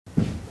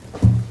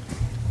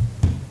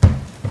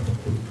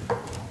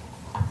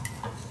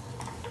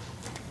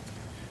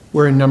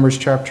We're in Numbers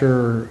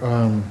chapter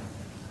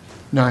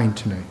 9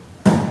 tonight.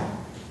 I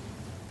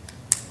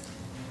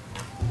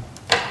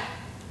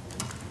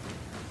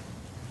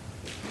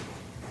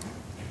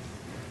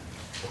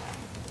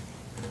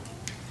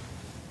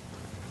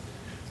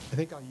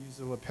think I'll use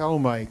the lapel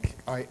mic.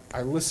 I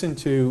listened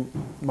to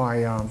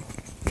my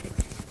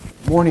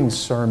morning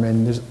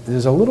sermon.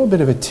 There's a little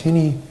bit of a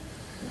tinny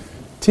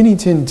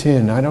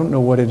tin. I don't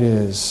know what it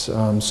is.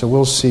 So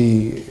we'll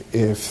see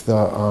if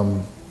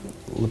the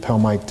lapel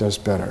mic does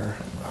better.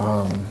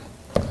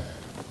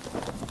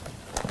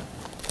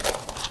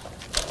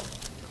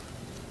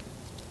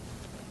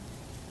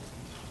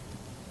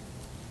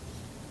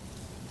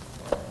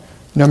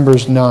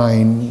 Numbers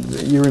 9.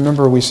 You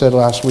remember we said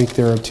last week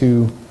there are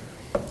two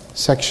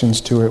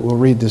sections to it. We'll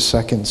read the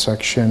second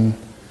section,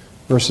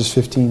 verses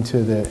 15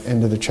 to the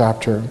end of the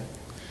chapter.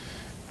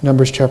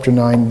 Numbers chapter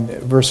 9,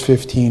 verse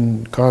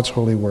 15, God's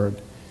holy word.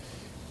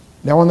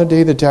 Now on the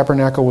day the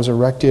tabernacle was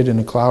erected and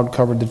a cloud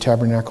covered the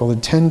tabernacle, the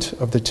tent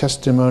of the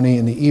testimony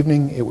in the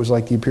evening, it was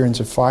like the appearance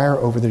of fire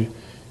over the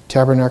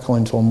tabernacle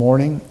until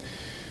morning.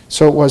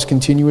 So it was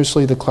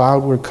continuously, the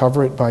cloud would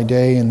cover it by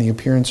day and the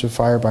appearance of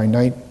fire by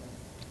night.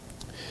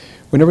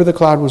 Whenever the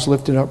cloud was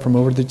lifted up from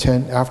over the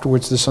tent,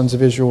 afterwards the sons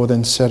of Israel would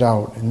then set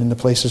out, and in the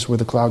places where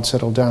the cloud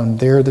settled down,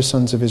 there the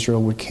sons of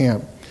Israel would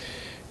camp.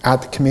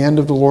 At the command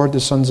of the Lord, the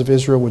sons of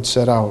Israel would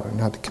set out, and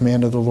at the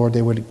command of the Lord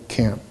they would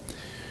camp.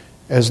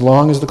 As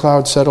long as the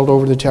cloud settled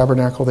over the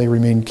tabernacle, they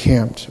remained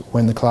camped.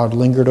 When the cloud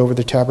lingered over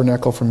the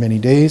tabernacle for many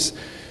days,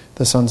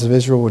 the sons of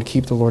Israel would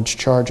keep the Lord's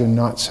charge and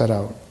not set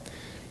out.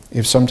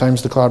 If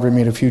sometimes the cloud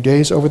remained a few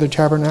days over the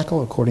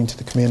tabernacle, according to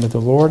the command of the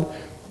Lord,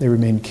 they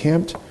remained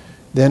camped.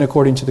 Then,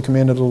 according to the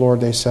command of the Lord,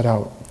 they set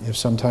out. If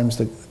sometimes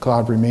the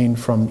cloud remained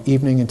from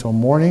evening until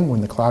morning,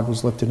 when the cloud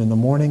was lifted in the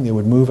morning, they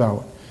would move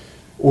out.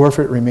 Or if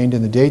it remained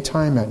in the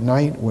daytime, at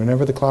night,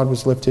 whenever the cloud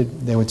was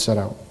lifted, they would set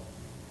out.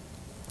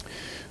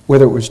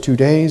 Whether it was 2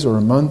 days or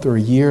a month or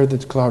a year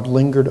that the cloud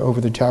lingered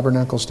over the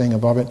tabernacle, staying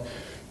above it,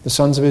 the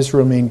sons of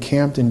Israel remained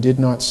camped and did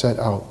not set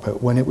out.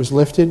 But when it was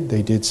lifted,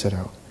 they did set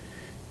out.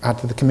 At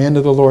the command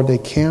of the Lord they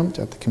camped.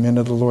 At the command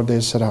of the Lord they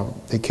set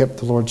out. They kept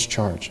the Lord's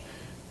charge,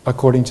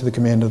 according to the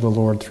command of the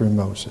Lord through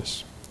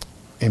Moses.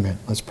 Amen.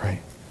 Let's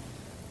pray.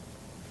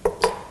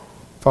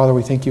 Father,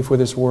 we thank you for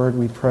this word.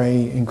 We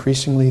pray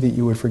increasingly that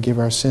you would forgive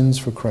our sins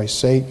for Christ's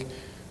sake.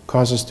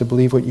 Cause us to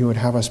believe what you would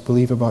have us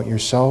believe about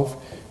yourself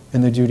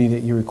and the duty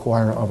that you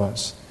require of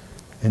us.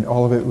 And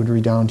all of it would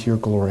redound to your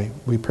glory.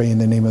 We pray in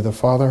the name of the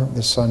Father,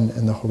 the Son,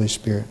 and the Holy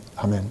Spirit.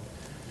 Amen.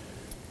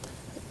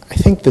 I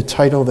think the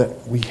title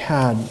that we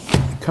had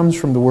comes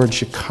from the word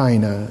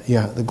Shekinah.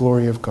 Yeah, the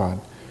glory of God.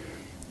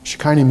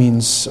 Shekinah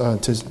means,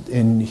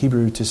 in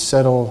Hebrew, to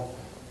settle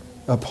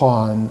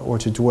upon or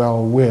to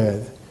dwell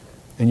with.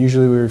 And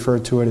usually we refer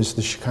to it as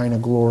the Shekinah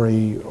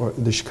glory or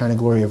the Shekinah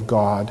glory of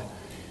God.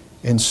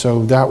 And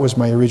so that was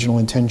my original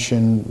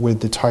intention with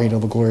the title,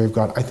 The Glory of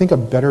God. I think a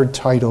better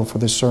title for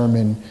the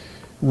sermon,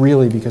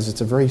 really, because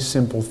it's a very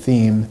simple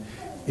theme,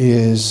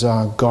 is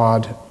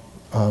God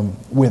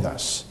with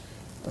us.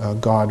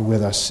 God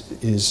with us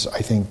is, I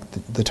think,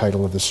 the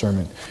title of the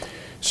sermon.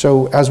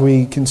 So as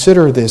we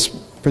consider this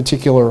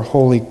particular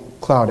holy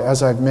cloud,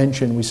 as I've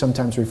mentioned, we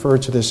sometimes refer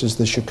to this as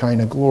the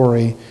Shekinah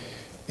glory.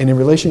 And in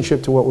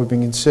relationship to what we've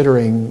been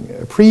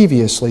considering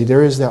previously,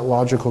 there is that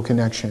logical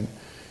connection.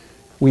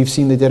 We've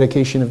seen the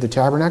dedication of the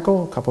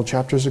tabernacle a couple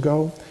chapters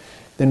ago.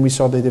 Then we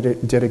saw the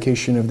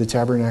dedication of the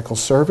tabernacle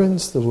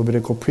servants, the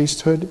Levitical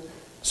priesthood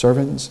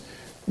servants.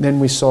 Then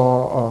we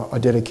saw a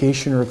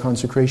dedication or a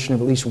consecration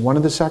of at least one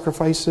of the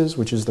sacrifices,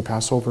 which is the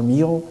Passover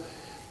meal.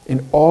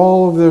 And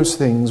all of those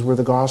things were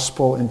the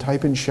gospel in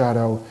type and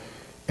shadow,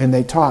 and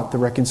they taught the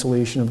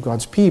reconciliation of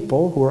God's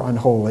people who are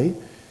unholy,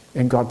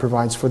 and God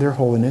provides for their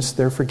holiness,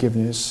 their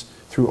forgiveness,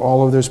 through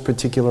all of those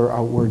particular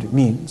outward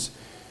means.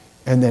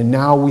 And then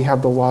now we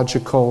have the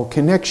logical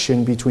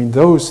connection between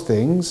those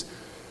things,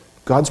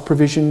 God's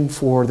provision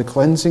for the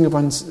cleansing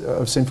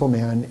of sinful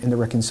man and the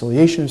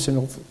reconciliation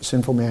of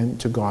sinful man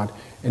to God,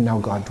 and now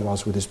God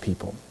dwells with his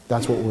people.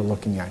 That's what we're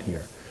looking at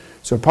here.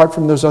 So apart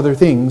from those other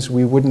things,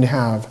 we wouldn't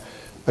have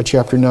a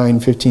chapter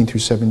 9, 15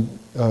 through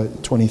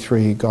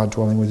 23, God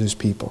dwelling with his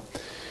people.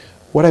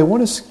 What I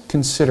want to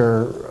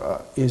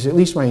consider is, at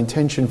least my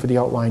intention for the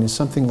outline, is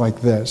something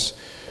like this.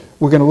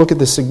 We're going to look at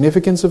the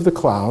significance of the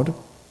cloud.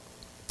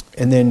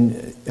 And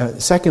then,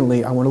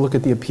 secondly, I want to look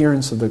at the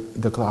appearance of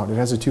the cloud. It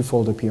has a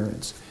twofold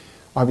appearance.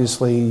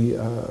 Obviously,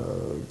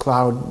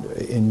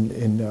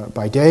 cloud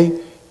by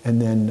day,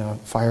 and then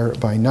fire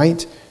by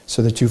night.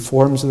 So the two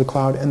forms of the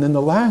cloud. And then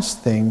the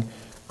last thing,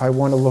 I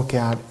want to look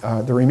at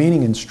the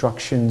remaining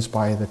instructions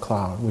by the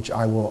cloud, which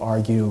I will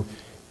argue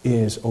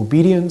is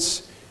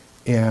obedience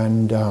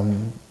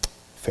and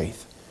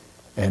faith.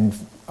 And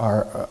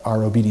our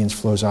obedience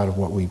flows out of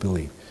what we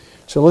believe.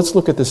 So let's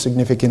look at the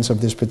significance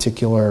of this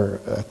particular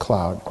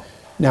cloud.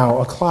 Now,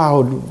 a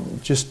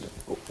cloud, just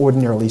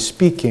ordinarily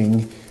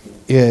speaking,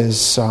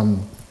 is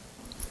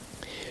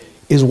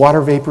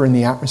water vapor in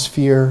the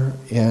atmosphere,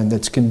 and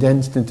that's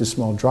condensed into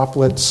small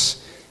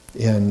droplets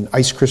And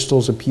ice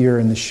crystals appear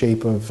in the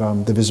shape of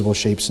the visible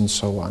shapes and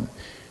so on.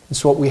 And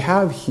so what we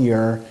have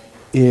here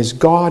is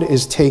God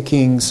is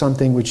taking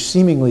something which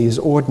seemingly is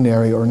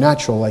ordinary or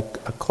natural, like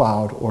a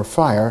cloud or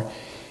fire,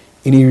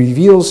 and he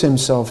reveals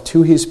himself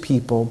to his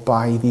people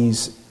by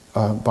these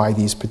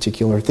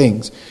particular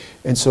things.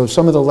 And so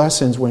some of the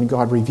lessons when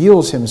God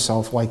reveals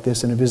himself like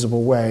this in a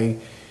visible way,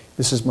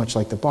 this is much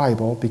like the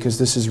Bible, because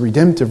this is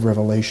redemptive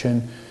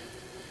revelation.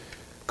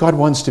 God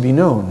wants to be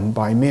known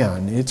by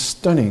man. It's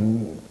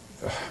stunning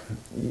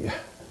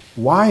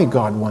why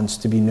God wants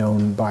to be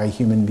known by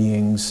human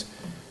beings.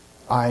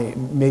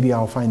 Maybe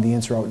I'll find the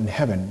answer out in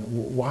heaven.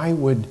 Why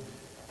would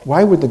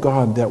the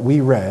God that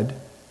we read,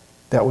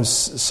 that was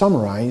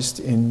summarized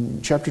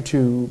in chapter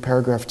 2,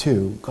 paragraph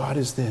 2, God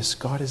is this,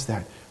 God is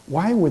that.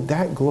 Why would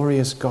that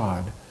glorious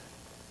God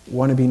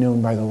want to be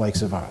known by the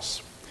likes of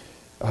us?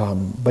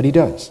 But he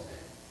does.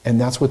 And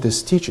that's what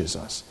this teaches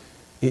us.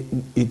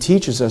 It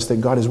teaches us that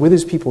God is with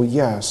his people,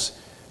 yes,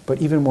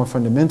 but even more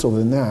fundamental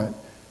than that,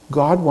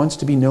 God wants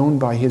to be known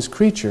by his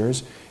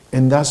creatures,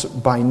 and thus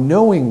by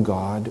knowing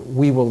God,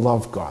 we will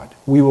love God.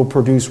 We will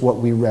produce what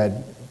we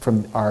read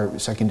from our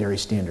secondary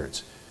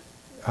standards.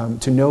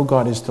 To know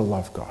God is to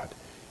love God.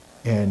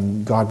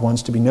 And God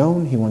wants to be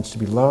known, he wants to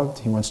be loved,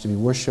 he wants to be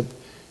worshipped,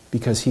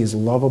 because he is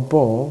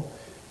lovable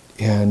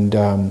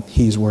and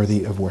he is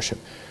worthy of worship.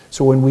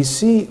 So when we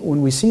see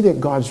that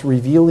God's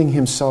revealing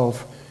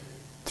himself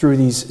through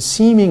these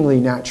seemingly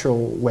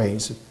natural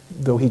ways,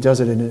 though he does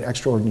it in an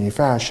extraordinary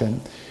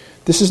fashion,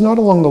 this is not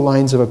along the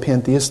lines of a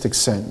pantheistic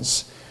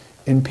sense.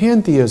 And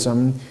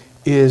pantheism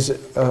is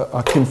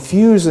a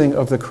confusing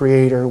of the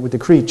creator with the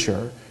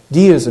creature.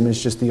 Deism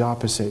is just the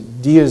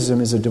opposite. Deism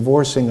is a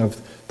divorcing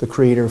of the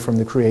creator from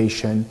the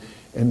creation,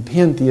 and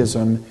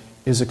pantheism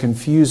is a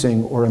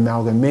confusing or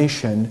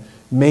amalgamation,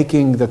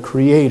 making the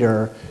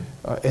creator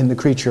and the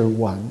creature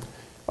one.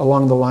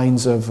 Along the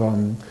lines of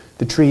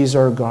the trees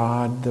are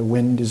God, the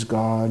wind is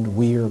God,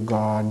 we are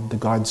God, the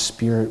God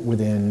spirit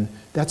within.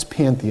 That's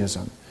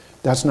pantheism.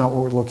 That's not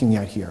what we're looking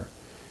at here.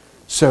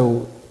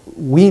 So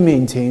we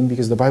maintain,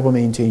 because the Bible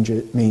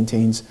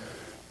maintains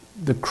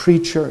the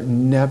creature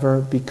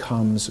never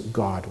becomes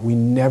God. We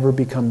never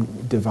become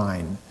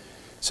divine.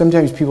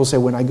 Sometimes people say,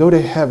 when I go to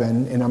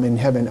heaven and I'm in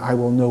heaven, I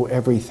will know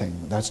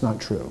everything. That's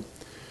not true.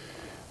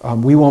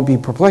 We won't be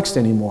perplexed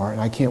anymore, and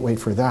I can't wait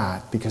for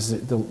that,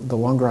 because the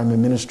longer I'm a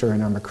minister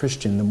and I'm a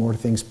Christian, the more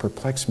things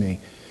perplex me,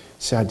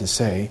 sad to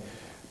say.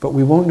 But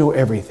we won't know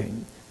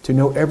everything. To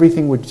know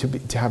everything would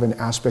to have an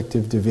aspect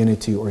of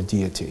divinity or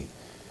deity.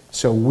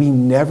 So we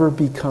never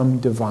become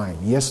divine.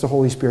 Yes, the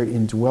Holy Spirit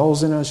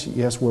indwells in us.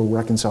 Yes, we're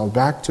reconciled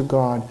back to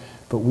God,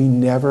 but we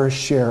never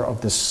share of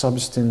the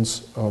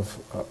substance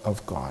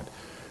of God.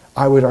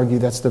 I would argue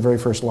that's the very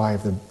first lie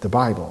of the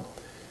Bible.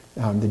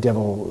 The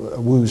devil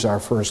woos our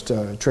first,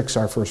 tricks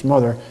our first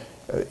mother,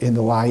 and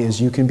the lie is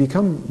you can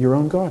become your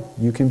own God.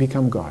 You can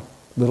become God,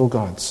 little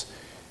gods.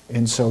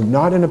 And so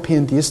not in a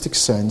pantheistic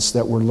sense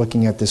that we're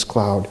looking at this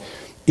cloud.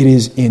 It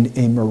is in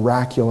a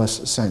miraculous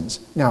sense.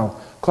 Now,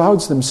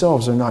 clouds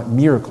themselves are not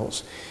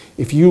miracles.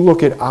 If you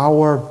look at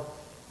our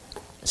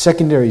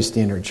secondary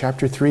standard,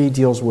 chapter 3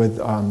 deals with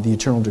the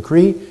eternal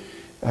decree.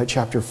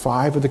 Chapter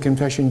 5 of the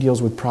confession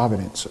deals with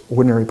providence,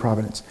 ordinary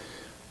providence.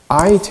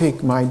 I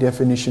take my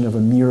definition of a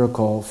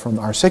miracle from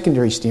our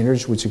secondary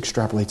standards, which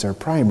extrapolates our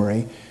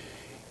primary,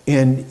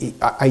 and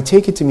I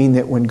take it to mean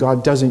that when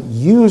God doesn't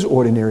use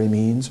ordinary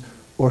means,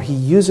 or he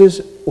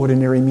uses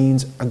ordinary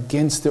means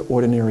against the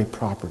ordinary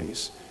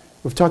properties.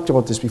 We've talked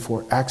about this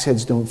before. Axe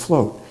heads don't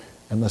float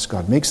unless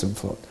God makes them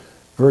float.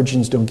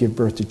 Virgins don't give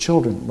birth to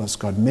children unless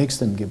God makes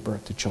them give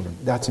birth to children.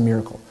 That's a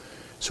miracle.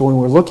 So when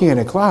we're looking at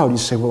a cloud, you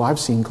say, well, I've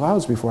seen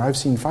clouds before, I've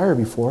seen fire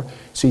before.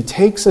 So he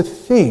takes a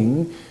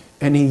thing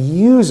and he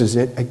uses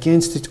it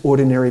against its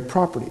ordinary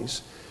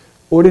properties.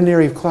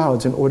 Ordinary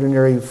clouds and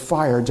ordinary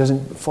fire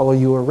doesn't follow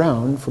you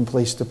around from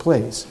place to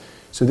place.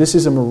 So this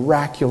is a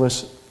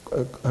miraculous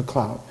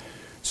cloud.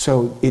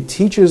 So it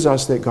teaches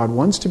us that God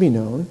wants to be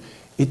known.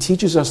 It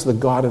teaches us the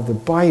God of the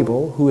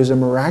Bible, who is a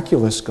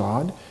miraculous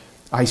God.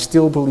 I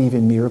still believe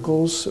in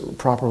miracles,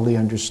 properly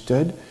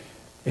understood.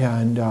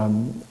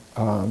 And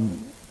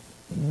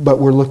but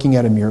we're looking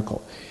at a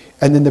miracle.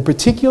 And then the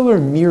particular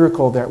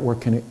miracle that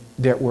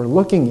we're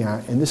looking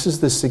at, and this is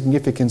the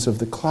significance of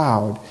the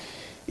cloud,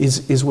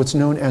 is what's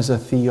known as a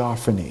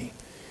theophany.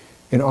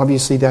 And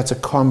obviously that's a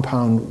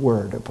compound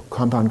word, a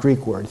compound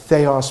Greek word.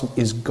 Theos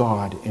is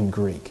God in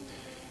Greek.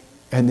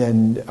 And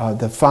then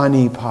the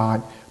phani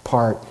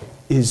part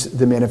is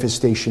the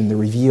manifestation, the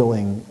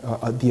revealing,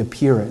 the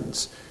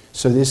appearance.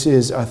 So this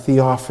is a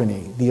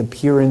theophany, the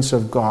appearance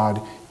of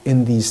God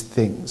in these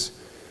things.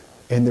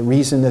 And the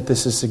reason that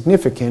this is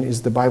significant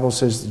is the Bible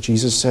says,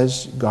 Jesus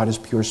says, God is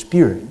pure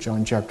spirit,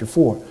 John chapter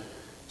 4.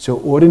 So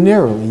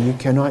ordinarily you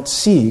cannot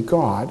see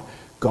God.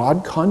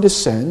 God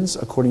condescends,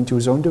 according to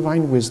his own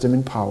divine wisdom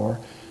and power,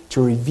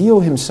 to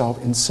reveal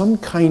himself in some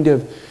kind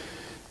of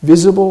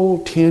visible,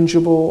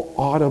 tangible,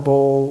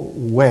 audible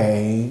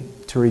way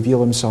to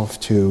reveal himself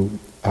to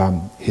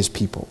his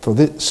people.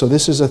 So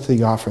this is a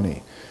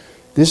theophany.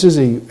 This is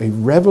a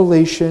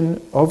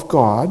revelation of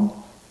God,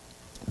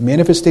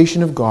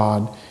 manifestation of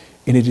God,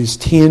 and it is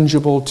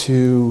tangible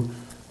to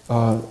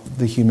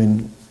the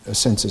human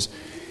senses.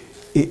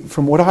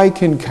 From what I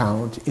can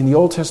count, in the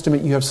Old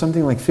Testament you have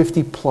something like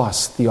 50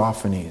 plus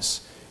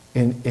theophanies.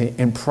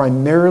 And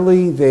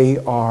primarily they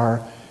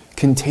are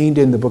contained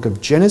in the book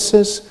of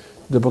Genesis,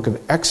 the book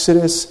of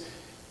Exodus,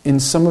 in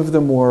some of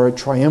the more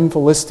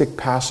triumphalistic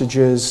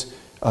passages,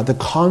 the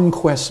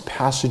conquest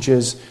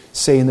passages,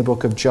 say in the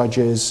book of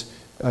Judges,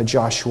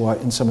 Joshua,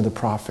 and some of the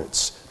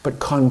prophets. But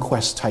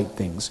conquest type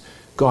things.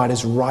 God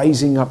is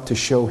rising up to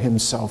show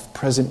himself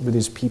present with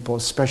his people,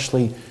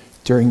 especially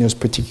during those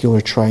particular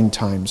trying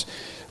times.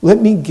 Let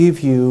me give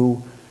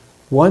you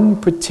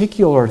one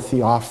particular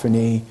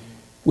theophany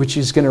which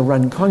is going to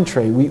run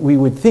contrary. We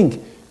would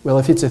think, well,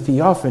 if it's a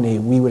theophany,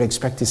 we would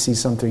expect to see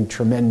something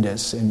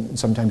tremendous, and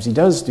sometimes he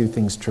does do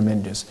things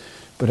tremendous.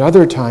 But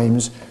other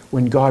times,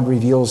 when God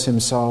reveals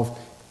himself,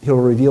 he'll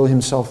reveal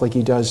himself like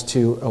he does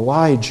to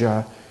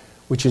Elijah,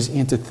 which is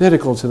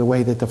antithetical to the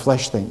way that the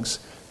flesh thinks.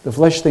 The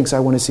flesh thinks, I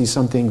want to see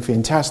something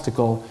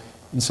fantastical,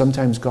 and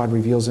sometimes God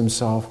reveals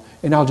himself,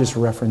 and I'll just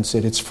reference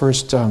it. It's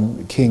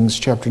 1 Kings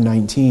chapter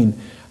 19.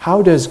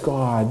 How does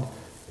God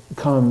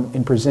come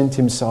and present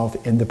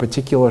himself in the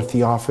particular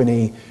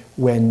theophany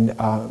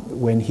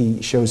when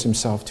he shows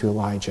himself to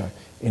Elijah?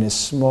 In a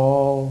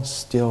small,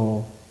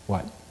 still,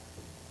 what?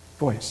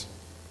 Voice.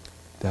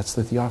 That's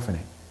the theophany.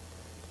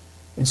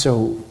 And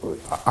so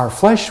our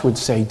flesh would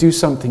say, do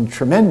something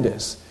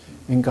tremendous.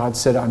 And God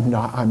said, I'm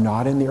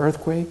not in the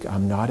earthquake,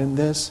 I'm not in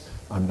this,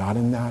 I'm not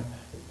in that.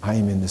 I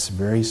am in this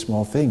very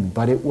small thing.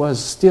 But it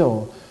was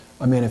still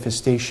a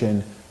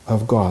manifestation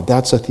of God.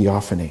 That's a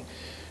theophany.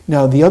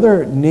 Now, the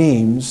other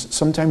names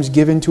sometimes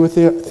given to a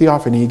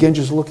theophany, again,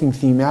 just looking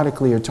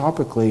thematically or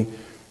topically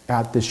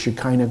at the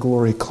Shekinah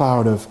glory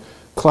cloud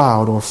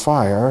or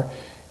fire,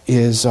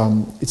 is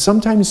it's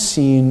sometimes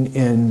seen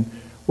in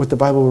what the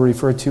Bible will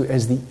refer to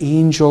as the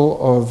angel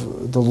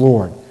of the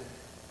Lord.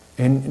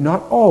 And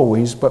not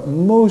always, but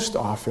most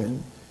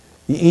often,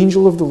 the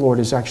angel of the Lord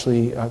is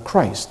actually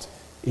Christ.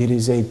 It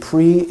is a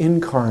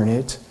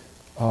pre-incarnate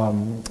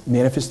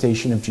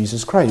manifestation of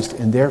Jesus Christ.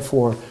 And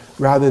therefore,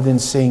 rather than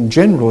saying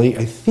generally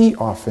a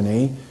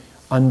theophany,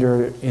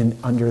 under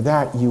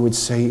that you would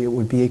say it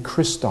would be a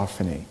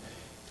Christophany,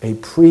 a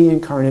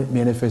pre-incarnate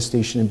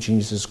manifestation of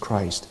Jesus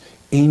Christ,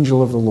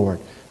 angel of the Lord.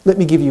 Let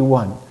me give you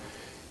one.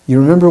 You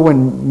remember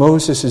when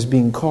Moses is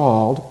being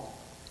called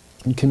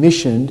and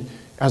commissioned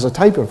as a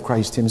type of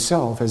Christ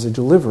himself, as a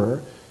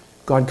deliverer,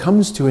 God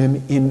comes to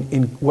him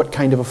in what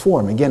kind of a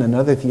form? Again,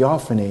 another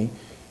theophany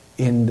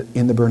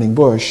in the burning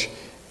bush.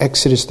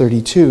 Exodus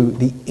 32,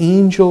 the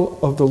angel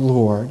of the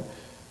Lord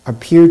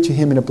appeared to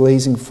him in a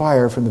blazing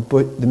fire from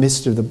the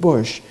midst of the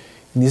bush.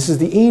 And this is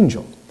the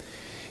angel.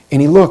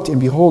 And he looked, and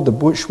behold, the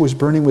bush was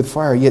burning with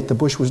fire, yet the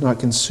bush was not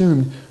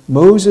consumed.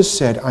 Moses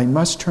said, I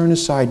must turn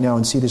aside now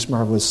and see this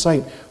marvelous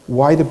sight,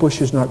 why the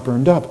bush is not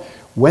burned up.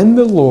 When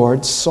the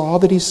Lord saw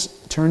that he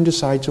turned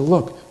aside to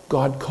look,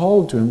 God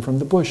called to him from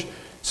the bush.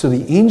 So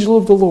the angel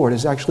of the Lord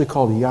is actually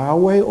called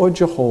Yahweh or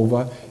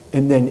Jehovah,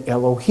 and then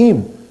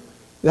Elohim.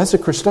 That's a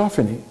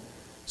Christophany.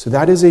 So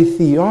that is a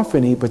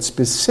theophany, but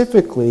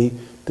specifically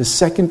the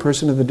second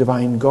person of the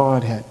divine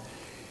Godhead.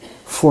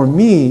 For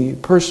me,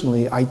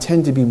 personally, I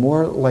tend to be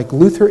more like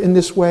Luther in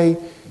this way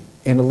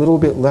and a little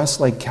bit less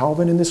like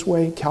Calvin in this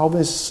way.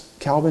 Calvin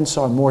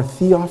saw more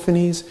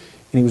theophanies,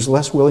 and he was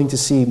less willing to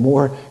see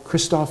more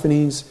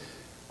Christophanies.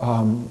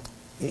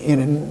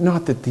 And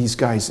not that these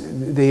guys,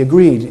 they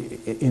agreed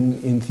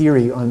in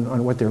theory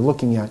on what they're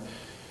looking at.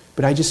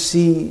 But I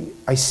see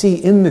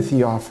in the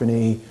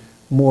theophany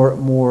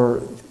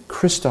more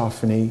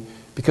Christophany,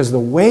 because the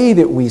way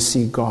that we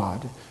see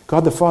God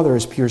the Father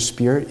is pure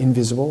spirit,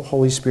 invisible.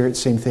 Holy Spirit,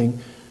 same thing.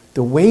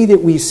 The way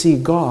that we see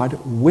God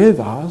with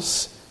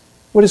us,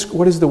 what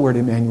does the word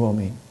Emmanuel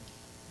mean?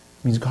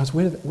 It means God's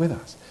with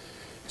us.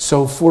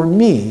 So for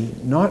me,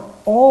 not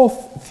all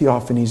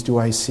theophanies do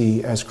I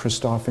see as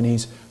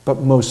Christophanies, but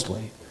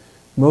mostly.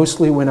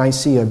 Mostly when I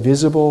see a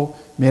visible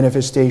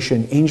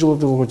manifestation, angel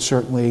of the Lord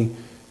certainly,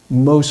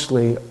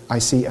 mostly I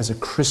see as a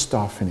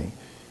Christophany.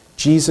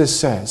 Jesus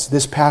says,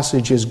 this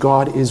passage is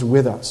God is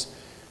with us.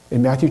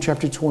 In Matthew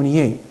chapter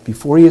 28,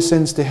 before he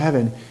ascends to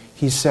heaven,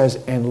 he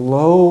says, and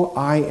lo,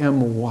 I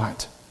am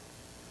what?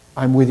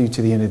 I'm with you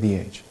to the end of the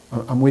age.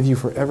 I'm with you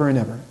forever and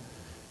ever.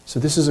 So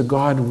this is a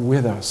God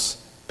with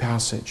us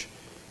passage.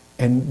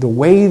 And the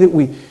way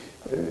that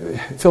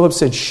Philip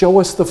said, show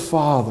us the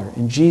Father.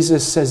 And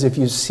Jesus says, if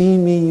you've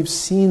seen me, you've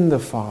seen the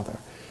Father.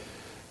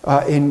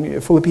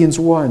 In Philippians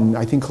 1,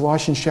 I think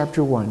Colossians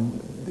chapter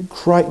 1,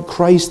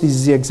 Christ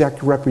is the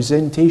exact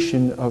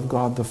representation of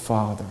God the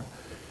Father.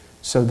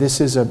 So this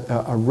is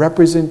a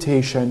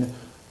representation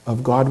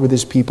of God with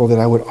his people that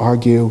I would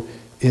argue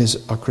is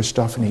a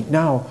Christophany.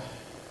 Now,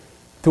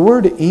 the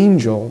word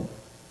angel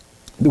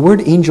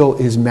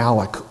is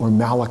Malach or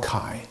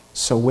Malachi.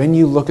 So when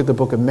you look at the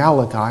book of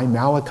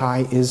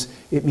Malachi,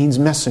 it means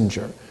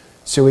messenger.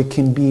 So it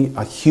can be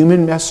a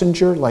human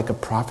messenger, like a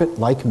prophet,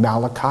 like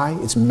Malachi.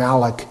 It's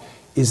Malach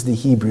is the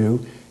Hebrew,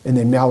 and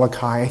then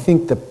Malachi. I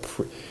think the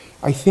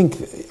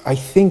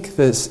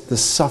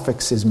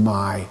suffix is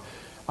my.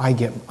 I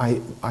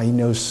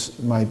know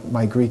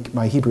my Greek,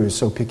 my Hebrew is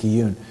so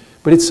picayune,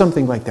 but it's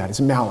something like that. It's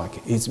Malach.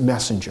 It's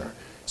messenger.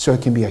 So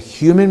it can be a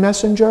human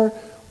messenger,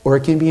 or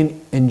it can be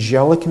an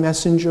angelic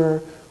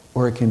messenger,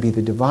 or it can be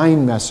the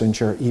divine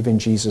messenger, even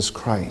Jesus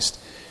Christ.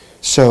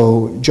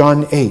 So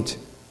John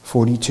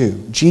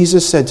 8:42.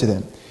 Jesus said to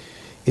them,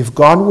 "If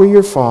God were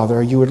your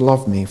Father, you would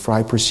love me, for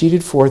I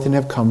proceeded forth and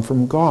have come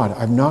from God.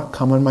 I've not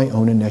come on my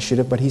own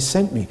initiative, but he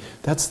sent me."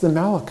 That's the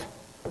Malach.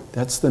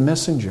 That's the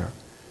messenger.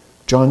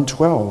 John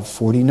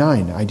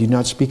 12:49. "I did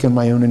not speak on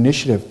my own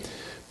initiative,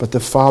 but the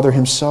Father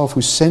himself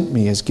who sent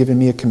me has given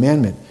me a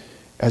commandment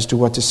as to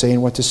what to say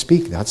and what to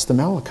speak." That's the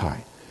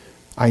Malachi.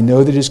 "I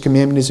know that his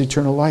commandment is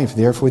eternal life.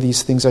 Therefore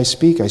these things I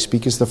speak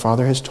as the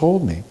Father has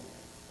told me."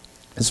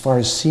 As far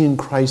as seeing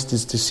Christ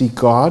is to see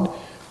God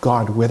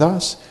with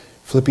us,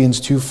 Philippians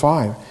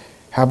 2:5.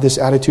 "Have this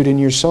attitude in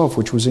yourself,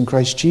 which was in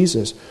Christ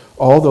Jesus.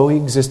 Although he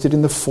existed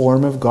in the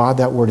form of God,"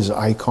 that word is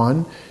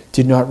icon,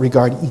 "did not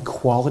regard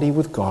equality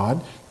with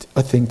God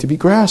a thing to be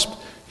grasped."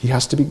 He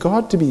has to be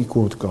God to be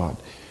equal with God.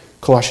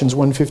 Colossians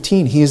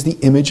 1:15. "He is the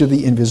image of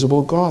the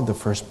invisible God, the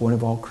firstborn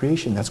of all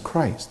creation." That's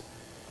Christ.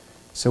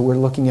 So we're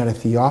looking at a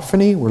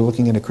theophany, we're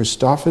looking at a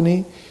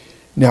Christophany.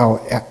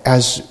 Now,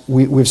 as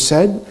we've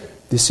said,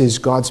 this is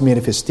God's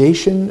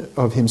manifestation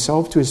of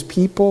himself to his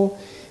people,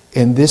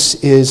 and this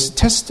is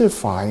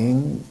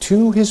testifying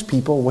to his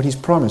people what he's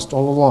promised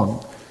all along,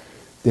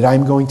 that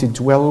I'm going to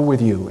dwell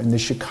with you. And the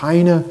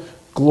Shekinah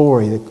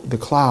glory, the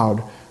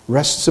cloud,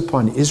 rests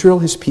upon Israel,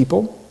 his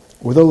people,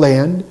 or the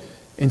land,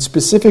 and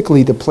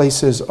specifically the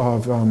places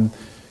of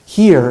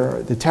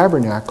here, the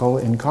tabernacle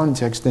in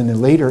context, and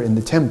then later in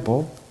the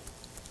temple,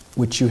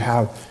 which you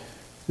have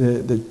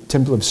the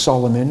Temple of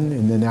Solomon,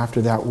 and then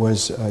after that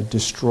was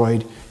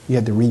destroyed, you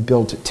had the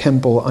rebuilt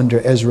temple under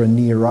Ezra,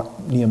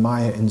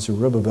 Nehemiah, and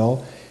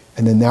Zerubbabel,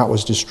 and then that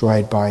was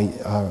destroyed by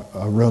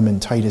Roman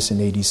Titus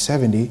in AD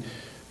 70.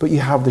 But you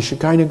have the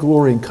Shekinah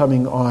glory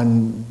coming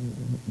on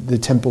the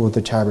temple of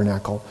the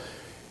tabernacle.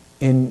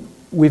 And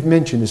we've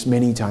mentioned this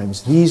many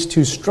times. These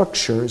two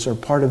structures are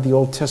part of the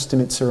Old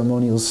Testament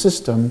ceremonial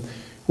system,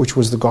 which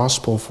was the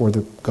gospel for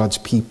God's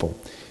people.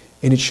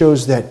 And it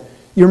shows that,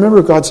 you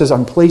remember God says,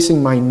 I'm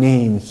placing my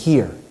name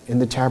here in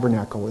the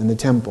tabernacle, in the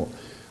temple.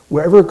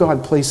 Wherever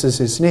God places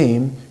his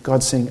name,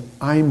 God's saying,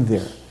 I'm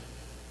there.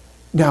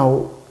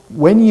 Now,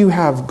 when you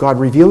have God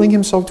revealing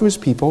himself to his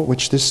people,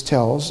 which this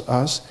tells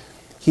us,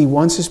 he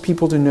wants his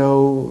people to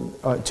know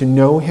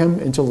him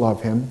and to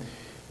love him.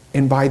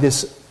 And by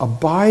this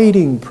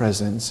abiding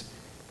presence,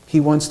 he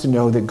wants to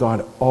know that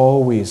God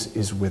always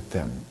is with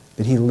them,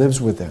 that he lives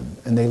with them,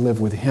 and they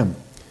live with him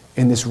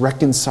in this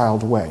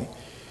reconciled way.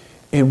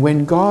 And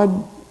when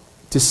God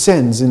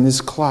descends in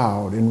this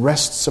cloud and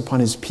rests upon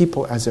his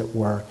people, as it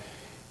were,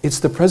 it's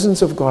the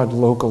presence of God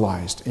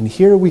localized. And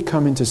here we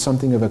come into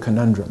something of a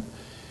conundrum.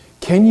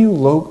 Can you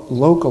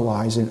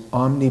localize an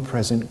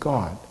omnipresent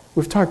God?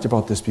 We've talked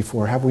about this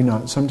before, have we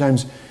not?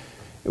 Sometimes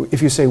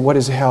if you say, what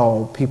is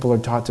hell? People are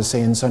taught to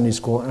say in Sunday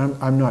school, and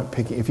I'm not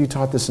picking, if you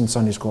taught this in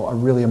Sunday school, I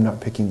really am not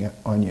picking it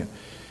on you.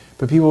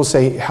 But people will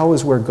say, hell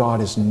is where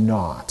God is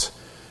not.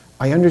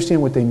 I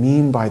understand what they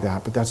mean by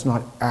that, but that's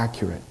not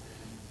accurate.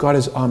 God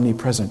is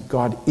omnipresent.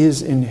 God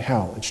is in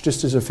hell. It's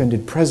just his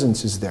offended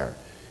presence is there.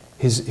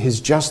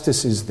 His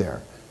justice is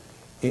there.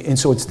 And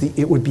so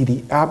it would be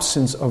the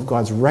absence of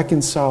God's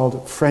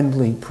reconciled,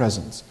 friendly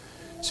presence.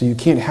 So you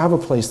can't have a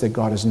place that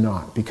God is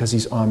not, because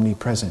he's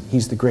omnipresent.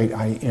 He's the great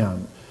I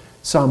am.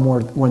 Psalm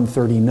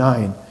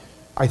 139,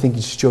 I think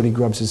it's Jody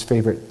Grubbs'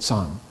 favorite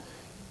psalm.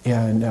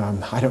 And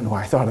I don't know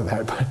why I thought of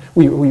that, but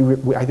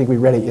I think we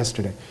read it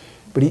yesterday.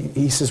 But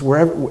he says,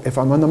 wherever, if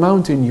I'm on the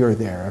mountain, you're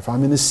there. If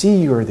I'm in the sea,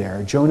 you're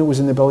there. Jonah was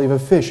in the belly of a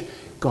fish.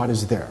 God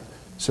is there.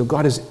 So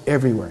God is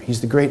everywhere.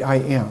 He's the great I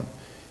am.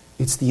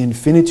 It's the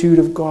infinitude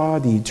of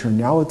God, the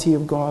eternality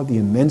of God, the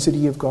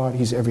immensity of God.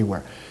 He's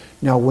everywhere.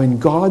 Now, when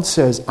God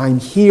says, I'm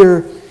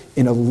here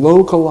in a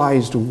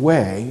localized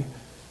way,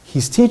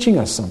 he's teaching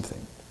us something.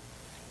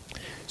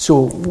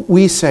 So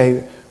we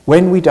say,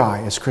 when we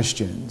die as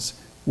Christians,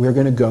 we're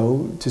going to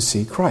go to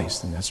see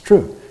Christ, and that's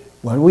true.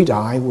 When we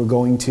die, we're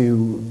going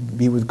to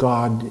be with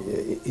God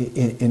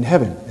in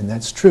heaven, and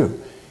that's true.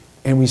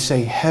 And we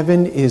say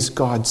heaven is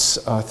God's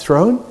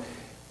throne,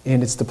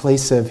 and it's the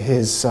place of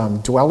his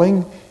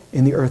dwelling,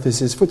 and the earth is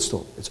his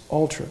footstool. It's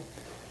all true.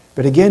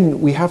 But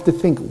again, we have to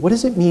think, what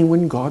does it mean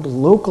when God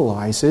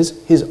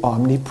localizes his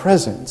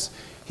omnipresence?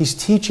 He's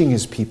teaching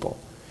his people.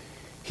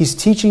 He's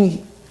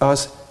teaching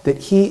us that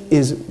he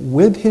is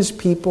with his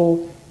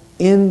people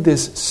in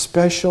this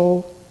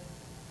special,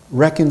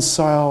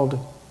 reconciled,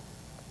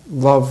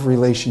 love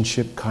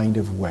relationship kind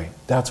of way.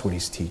 That's what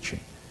he's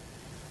teaching.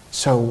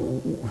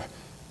 So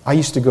I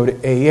used to go to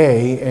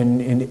AA,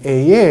 and in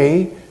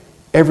AA,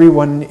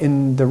 everyone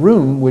in the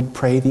room would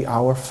pray the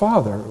Our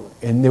Father.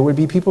 And there would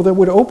be people that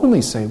would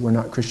openly say, we're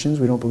not Christians,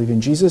 we don't believe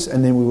in Jesus.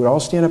 And then we would all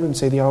stand up and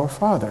say the Our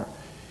Father.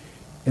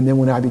 And then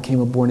when I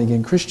became a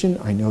born-again Christian,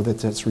 I know that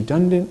that's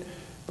redundant,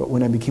 But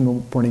when I became a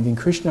born-again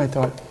Christian, I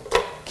thought,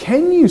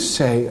 can you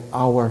say,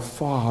 Our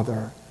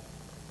Father,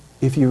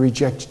 if you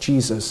reject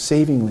Jesus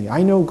savingly?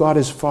 I know God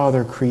is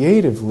Father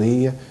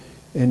creatively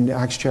in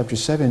Acts chapter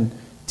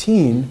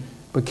 17,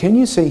 but can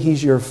you say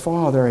He's your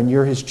Father and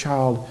you're His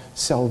child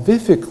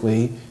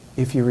salvifically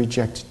if you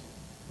reject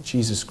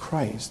Jesus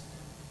Christ?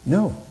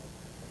 No.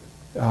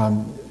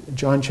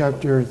 John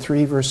chapter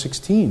 3, verse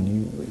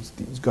 16,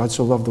 God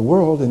so loved the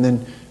world, and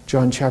then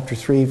John chapter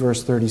 3,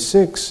 verse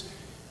 36,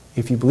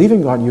 if you believe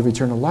in God, you have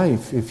eternal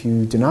life. If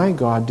you deny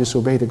God,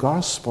 disobey the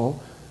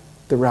gospel,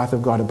 the wrath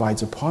of God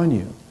abides upon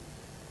you.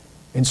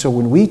 And so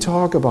when we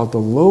talk about the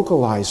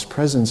localized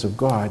presence of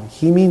God,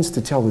 He means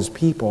to tell His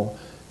people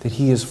that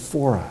He is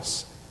for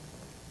us,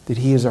 that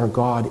He is our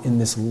God in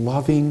this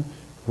loving,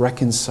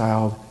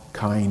 reconciled,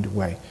 kind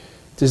way.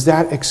 Does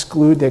that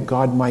exclude that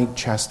God might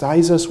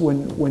chastise us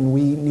when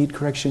we need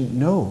correction?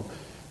 No.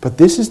 But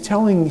this is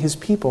telling His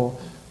people,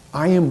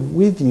 I am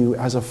with you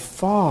as a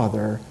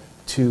father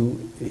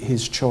to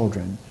His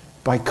children,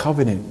 by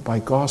covenant, by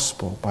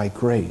gospel, by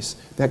grace,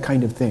 that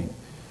kind of thing.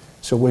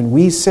 So when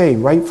we say,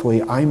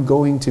 rightfully, I'm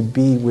going to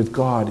be with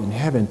God in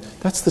heaven,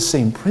 that's the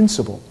same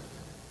principle.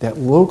 That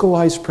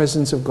localized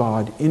presence of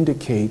God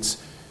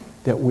indicates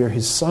that we're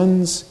His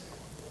sons,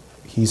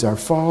 He's our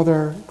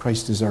Father,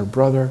 Christ is our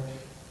brother.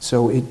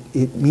 So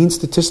it means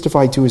to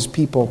testify to His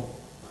people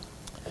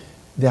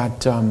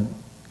that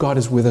God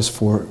is with us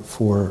for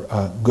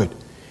good.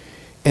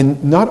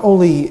 And not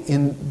only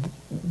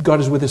God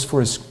is with us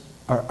for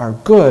our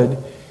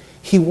good,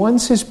 He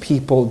wants His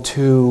people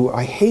to,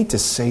 I hate to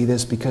say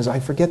this because I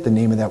forget the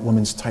name of that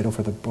woman's title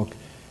for the book.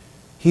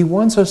 He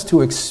wants us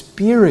to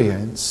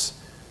experience,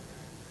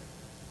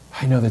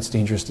 I know that's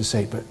dangerous to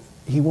say, but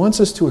He wants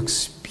us to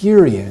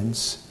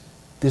experience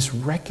this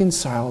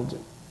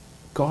reconciled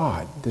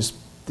God, this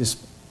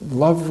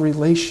love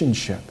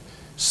relationship,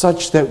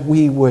 such that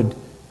we would,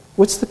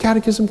 what's the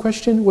catechism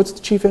question? What's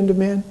the chief end of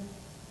man?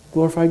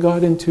 Glorify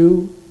God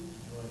into?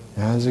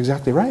 That's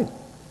exactly right.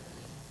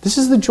 This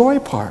is the joy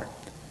part.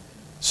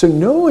 So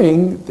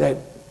knowing that,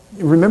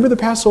 remember the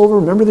Passover,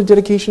 remember the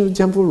dedication of the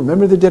temple,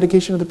 remember the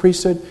dedication of the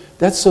priesthood,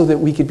 that's so that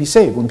we could be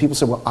saved. When people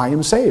say, well, I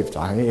am saved.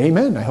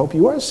 Amen. I hope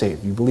you are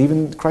saved. You believe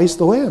in Christ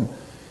the Lamb,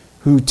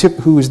 who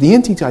is the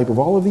antitype of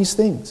all of these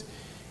things.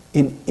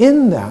 And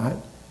in that,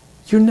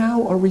 you're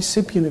now a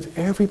recipient of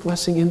every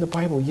blessing in the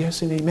Bible.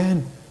 Yes and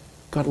amen.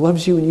 God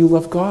loves you and you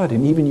love God.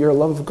 And even your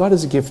love of God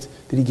is a gift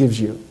that He gives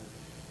you.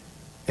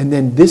 And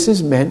then this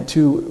is meant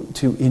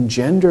to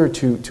engender,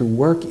 to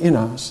work in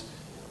us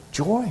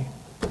joy.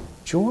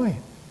 Joy.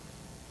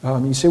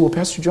 You say, well,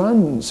 Pastor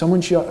John,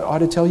 someone ought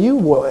to tell you.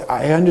 Well,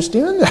 I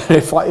understand that.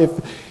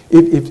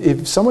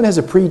 If someone has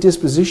a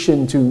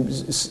predisposition to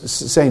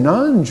say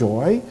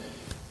non-joy,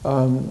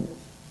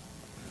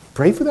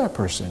 pray for that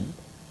person.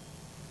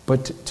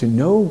 But to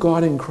know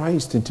God in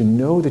Christ and to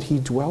know that He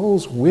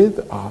dwells with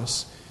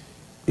us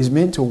is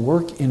meant to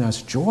work in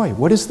us joy.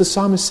 What does the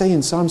psalmist say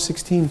in Psalm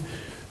 16?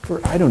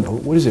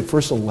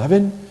 Verse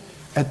 11?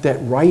 At that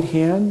right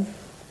hand,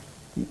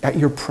 at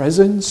your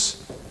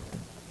presence,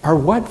 are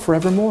what?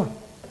 Forevermore.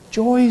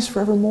 Joys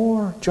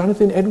forevermore.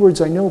 Jonathan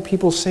Edwards, I know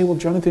people say, well,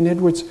 Jonathan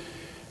Edwards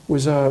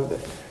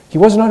he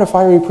was not a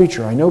fiery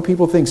preacher. I know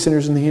people think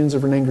sinners in the hands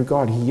of an angry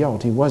God. He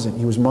yelled. He wasn't.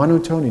 He was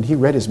monotone and he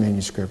read his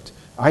manuscript.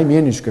 I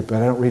manuscript,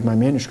 but I don't read my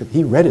manuscript.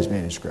 He read his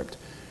manuscript.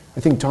 I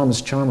think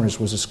Thomas Chalmers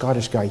was a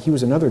Scottish guy. He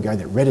was another guy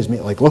that read his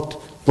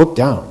looked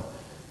down.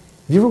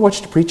 Have you ever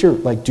watched a preacher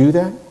do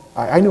that?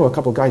 I know a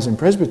couple guys in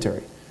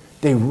Presbytery.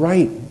 They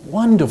write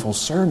wonderful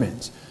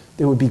sermons.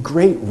 They would be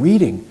great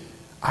reading.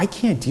 I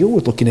can't deal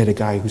with looking at a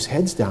guy whose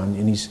head's down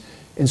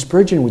and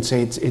Spurgeon would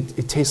say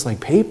it tastes like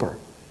paper.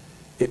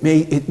 It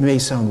may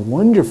sound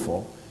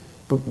wonderful,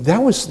 but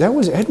that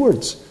was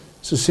Edwards.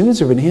 So sinners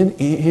of the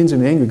hands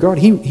of an angry God.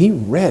 He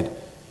read,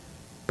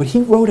 but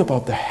he wrote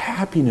about the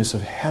happiness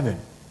of heaven.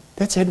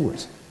 That's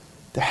Edwards.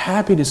 The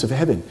happiness of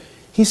heaven.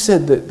 He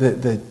said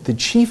that the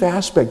chief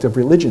aspect of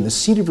religion, the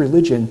seat of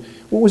religion,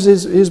 what was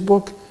his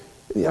book?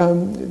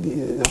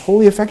 The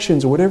Holy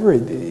Affections or whatever.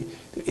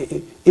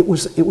 It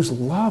was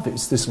love.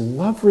 It's this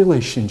love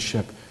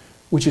relationship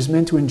which is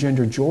meant to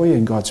engender joy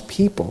in God's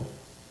people.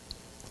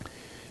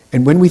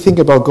 And when we think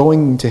about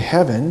going to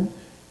heaven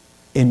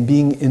and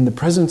being in the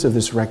presence of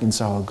this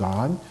reconciled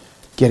God,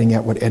 getting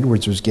at what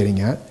Edwards was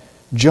getting at,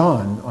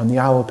 John on the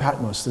Isle of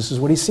Patmos, this is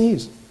what he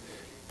sees.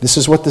 This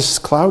is what this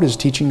cloud is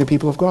teaching the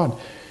people of God.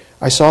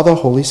 I saw the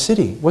holy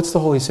city. What's the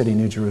holy city,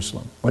 New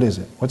Jerusalem? What is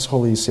it? What's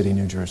holy city,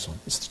 New Jerusalem?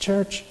 It's the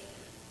church.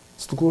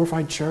 It's the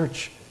glorified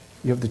church.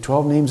 You have the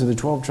 12 names of the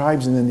 12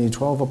 tribes and then the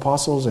 12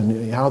 apostles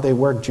and how they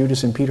work.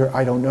 Judas and Peter,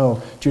 I don't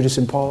know. Judas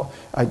and Paul,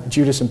 I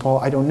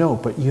don't know.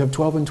 But you have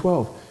 12 and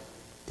 12.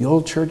 The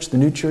old church, the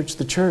new church,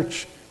 the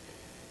church.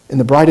 And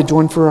the bride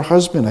adorned for her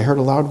husband. I heard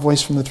a loud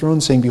voice from the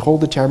throne saying, behold,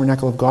 the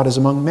tabernacle of God is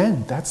among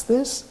men. That's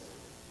this.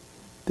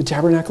 The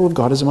tabernacle of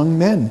God is among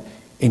men.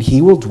 And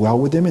He will dwell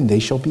with them and they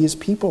shall be His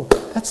people.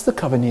 That's the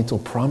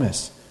covenantal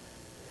promise.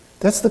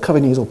 That's the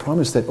covenantal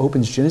promise that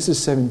opens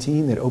Genesis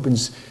 17, that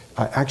opens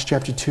Acts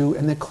chapter 2,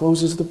 and that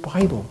closes the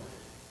Bible.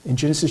 In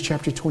Genesis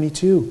chapter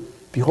 22,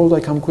 behold, I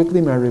come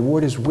quickly, my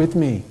reward is with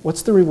me.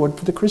 What's the reward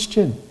for the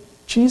Christian?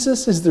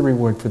 Jesus is the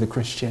reward for the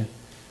Christian.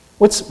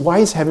 Why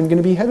is heaven going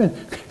to be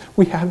heaven?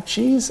 We have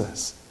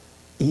Jesus.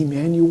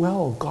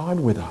 Emmanuel, God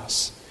with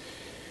us.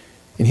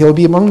 And he'll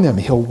be among them.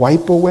 He'll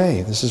wipe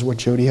away. This is what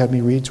Jody had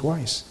me read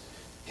twice.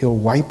 He'll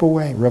wipe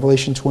away.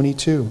 Revelation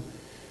 22.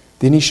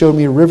 Then he showed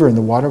me a river in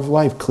the water of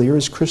life, clear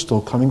as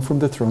crystal, coming from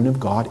the throne of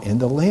God and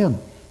the Lamb.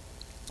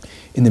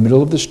 In the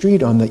middle of the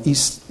street, on the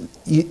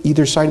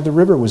either side of the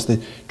river, was the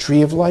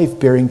tree of life,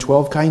 bearing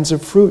 12 kinds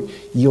of fruit,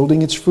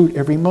 yielding its fruit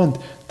every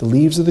month. The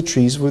leaves of the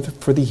trees were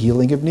for the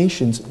healing of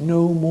nations.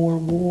 No more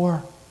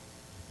war.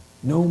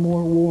 No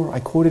more war. I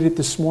quoted it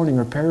this morning,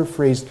 or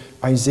paraphrased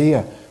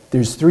Isaiah.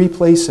 There's 3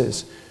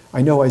 places.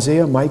 I know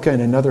Isaiah, Micah,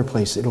 and another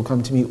place. It'll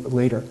come to me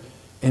later.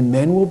 And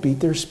men will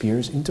beat their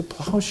spears into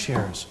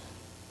plowshares.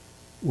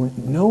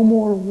 No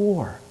more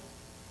war.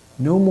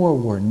 No more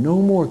war.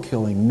 No more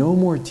killing. No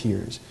more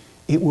tears.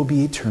 It will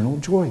be eternal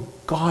joy.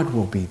 God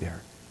will be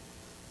there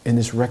in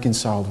this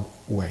reconciled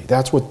way.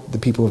 That's what the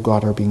people of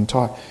God are being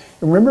taught.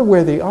 And remember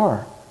where they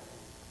are.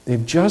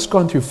 They've just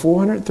gone through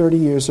 430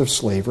 years of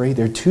slavery.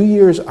 They're 2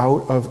 years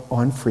out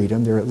on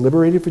freedom. They're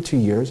liberated for 2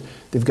 years.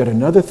 They've got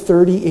another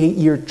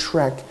 38-year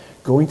trek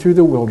going through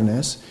the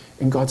wilderness.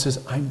 And God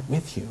says, I'm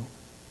with you.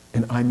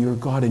 And I'm your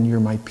God and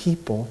you're my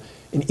people.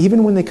 And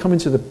even when they come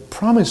into the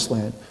promised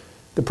land,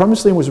 the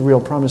promised land was a real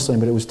promised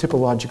land, but it was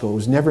typological. It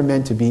was never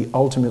meant to be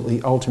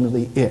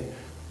ultimately it.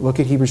 Look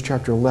at Hebrews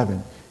chapter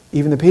 11.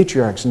 Even the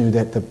patriarchs knew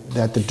that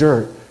the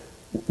dirt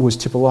was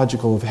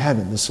typological of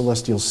heaven, the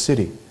celestial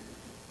city.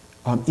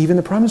 Even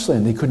the promised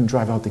land, they couldn't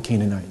drive out the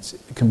Canaanites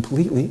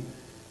completely.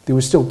 They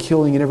were still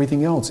killing and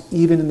everything else,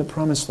 even in the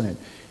promised land.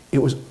 It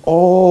was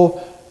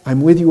all,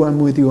 I'm with you, I'm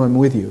with you, I'm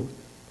with you.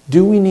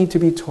 Do we need to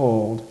be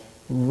told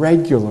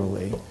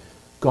regularly,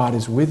 God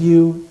is with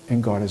you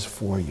and God is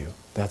for you?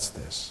 That's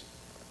this.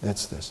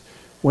 That's this.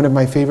 One of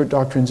my favorite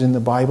doctrines in the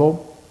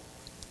Bible,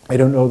 I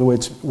don't know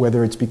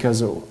whether it's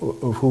because of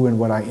who and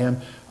what I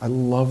am, I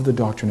love the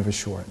doctrine of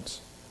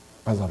assurance.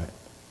 I love it.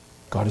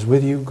 God is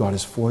with you, God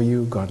is for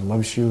you, God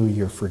loves you,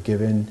 you're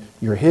forgiven,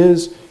 you're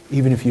His.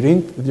 Even if you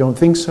don't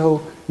think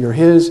so, you're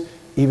His.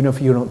 Even if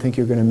you don't think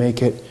you're going to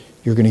make it,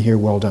 you're going to hear,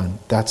 well done.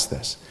 That's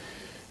this.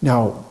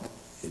 Now,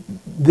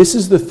 this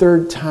is the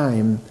 3rd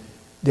time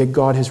that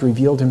God has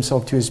revealed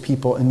Himself to His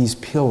people in these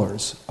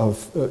pillars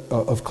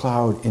of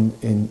cloud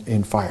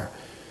and fire.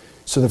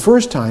 So the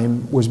first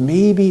time was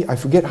maybe, I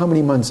forget how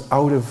many months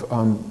out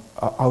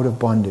of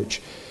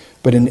bondage.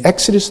 But in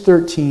Exodus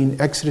 13,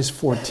 Exodus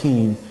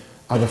 14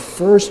 are the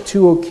first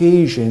 2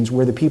 occasions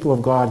where the people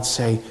of God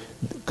say,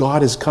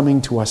 God is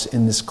coming to us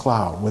in this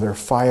cloud, whether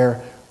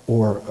fire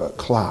or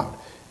cloud.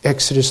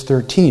 Exodus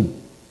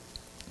 13,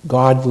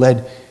 God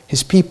led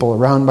His people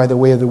around by the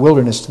way of the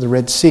wilderness to the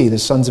Red Sea. The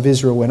sons of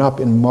Israel went up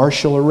in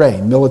martial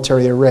array,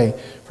 military array,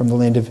 from the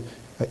land of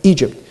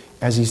Egypt.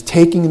 As He's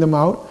taking them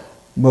out,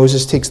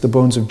 Moses takes the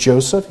bones of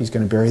Joseph. He's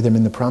going to bury them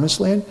in the promised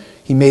land.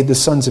 He made the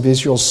sons of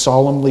Israel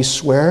solemnly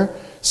swear,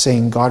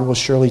 saying, God will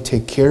surely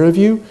take care of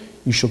you.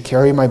 You shall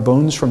carry my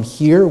bones from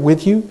here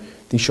with you.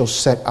 They shall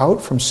set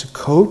out from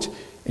Sukkot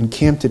and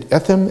camped at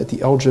Etham at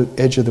the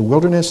edge of the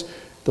wilderness.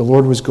 The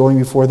Lord was going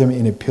before them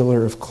in a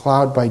pillar of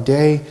cloud by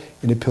day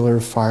and a pillar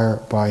of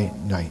fire by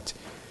night.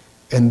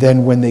 And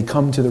then when they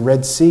come to the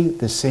Red Sea,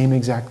 the same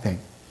exact thing.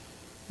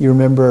 You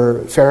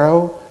remember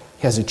Pharaoh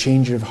has a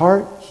change of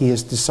heart. He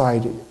has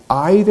decided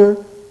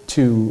either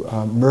to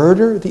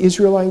murder the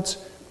Israelites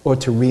or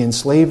to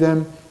re-enslave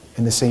them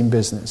in the same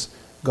business.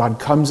 God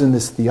comes in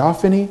this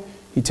theophany.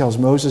 He tells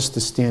Moses to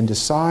stand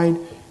aside,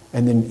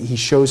 and then He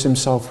shows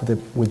Himself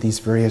with these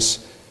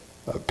various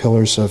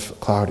pillars of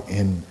cloud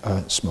and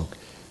smoke.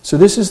 So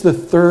this is the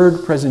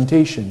 3rd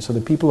presentation. So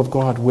the people of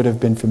God would have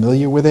been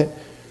familiar with it.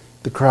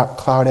 The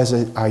cloud, as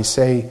I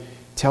say,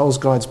 tells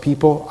God's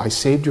people, I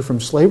saved you from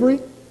slavery.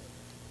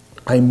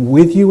 I'm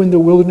with you in the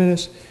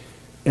wilderness,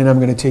 and I'm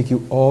going to take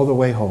you all the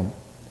way home.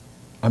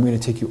 I'm going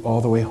to take you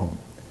all the way home.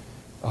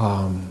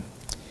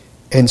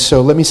 And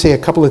so let me say a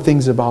couple of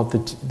things about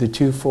the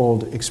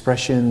twofold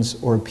expressions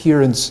or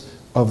appearance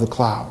of the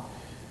cloud.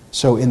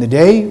 So in the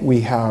day,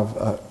 we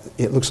have,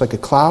 it looks like a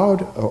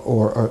cloud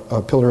or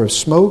a pillar of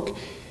smoke.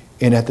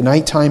 And at the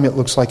nighttime, it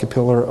looks like a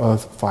pillar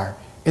of fire.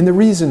 And the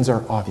reasons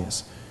are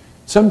obvious.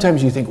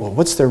 Sometimes you think, well,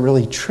 what's the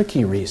really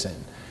tricky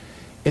reason?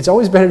 It's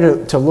always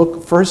better to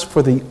look first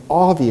for the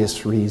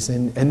obvious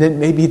reason, and then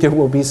maybe there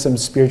will be some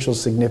spiritual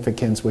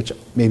significance, which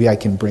maybe I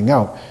can bring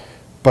out.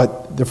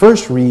 But the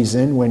first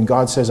reason, when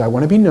God says, I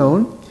want to be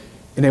known,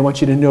 and I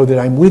want you to know that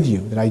I'm with you,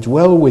 that I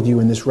dwell with you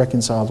in this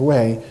reconciled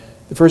way,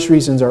 the first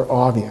reasons are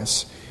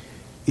obvious.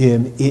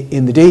 In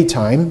the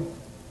daytime,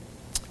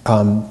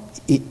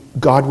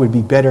 God would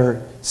be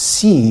better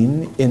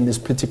seen in this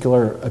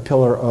particular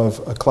pillar of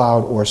a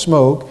cloud or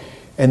smoke.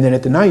 And then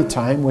at the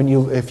nighttime,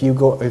 if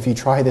you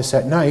try this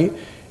at night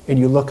and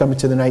you look up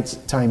into the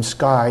nighttime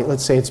sky,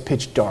 let's say it's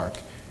pitch dark,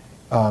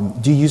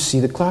 do you see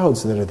the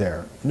clouds that are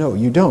there? No,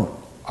 you don't.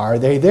 Are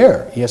they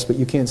there? Yes, but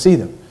you can't see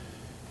them.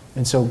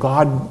 And so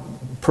God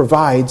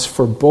provides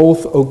for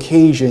both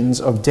occasions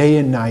of day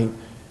and night,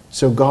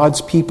 so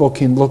God's people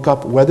can look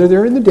up, whether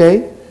they're in the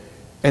day,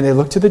 and they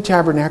look to the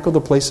tabernacle, the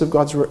place of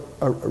God's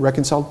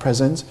reconciled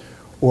presence,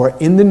 or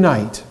in the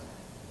night,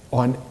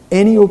 on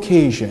any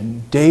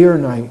occasion, day or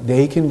night,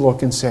 they can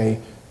look and say,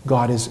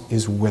 God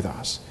is with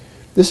us.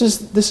 This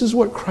is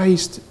what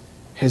Christ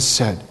has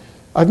said.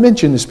 I've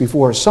mentioned this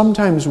before.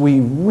 Sometimes we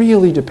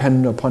really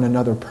depend upon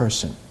another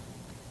person.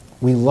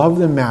 We love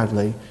them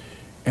madly,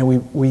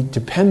 and we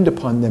depend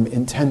upon them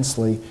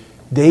intensely.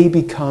 They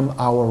become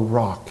our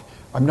rock.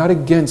 I'm not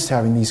against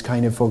having these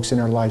kind of folks in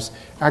our lives.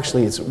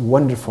 Actually, it's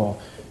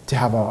wonderful to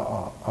have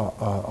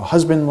a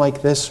husband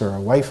like this, or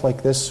a wife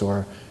like this,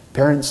 or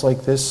parents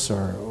like this,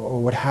 or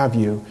what have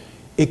you.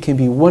 It can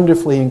be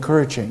wonderfully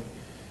encouraging.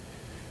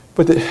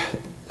 But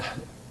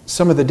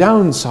some of the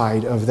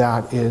downside of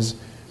that is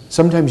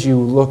sometimes you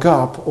look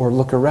up or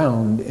look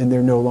around and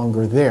they're no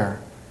longer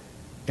there.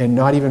 And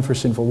not even for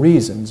sinful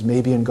reasons.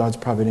 Maybe in God's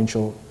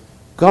providential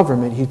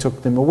government, he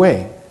took them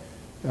away.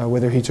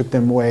 Whether he took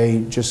them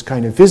away just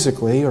kind of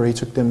physically or he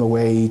took them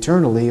away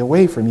eternally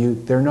away from you,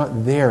 they're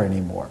not there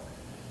anymore.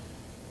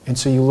 And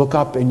so you look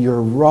up and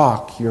your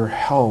rock, your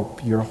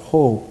help, your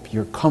hope,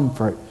 your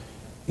comfort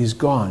is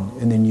gone.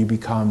 And then you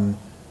become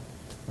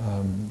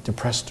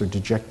depressed or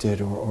dejected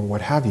or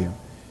what have you.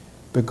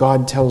 But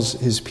God tells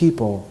his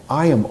people,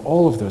 I am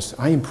all of this.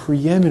 I am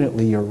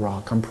preeminently your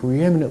rock. I'm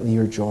preeminently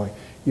your joy,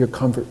 your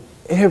comfort,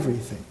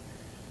 everything.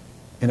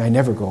 And I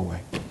never go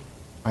away.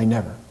 I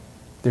never.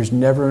 There's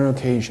never an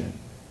occasion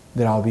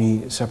that I'll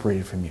be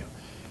separated from you.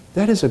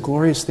 That is a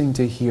glorious thing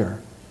to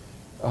hear.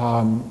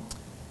 All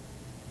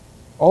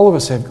of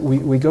us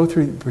we go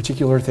through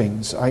particular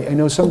things. I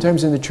know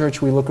sometimes in the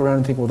church we look around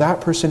and think, well,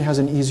 that person has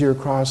an easier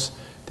cross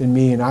than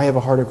me and I have a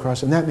harder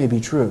cross, and that may be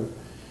true.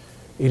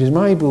 It is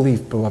my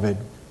belief, beloved,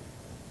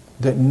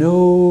 that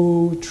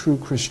no true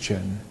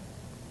Christian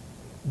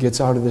gets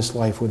out of this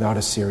life without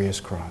a serious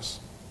cross.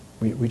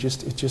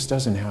 It just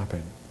doesn't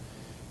happen.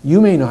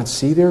 You may not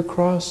see their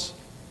cross,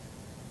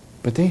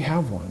 but they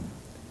have one.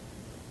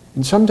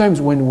 And sometimes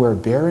when we're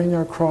bearing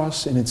our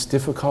cross and it's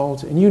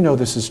difficult, and you know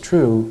this is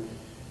true,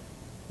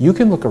 you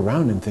can look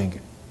around and think,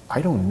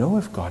 I don't know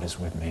if God is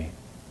with me.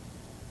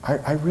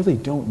 I really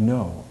don't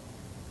know.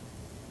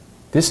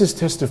 This is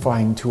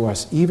testifying to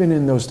us, even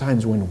in those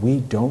times when we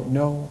don't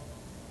know,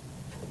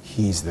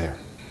 he's there.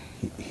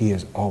 He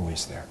is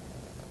always there.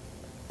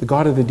 The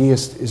God of the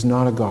deist is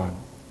not a God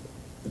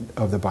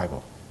of the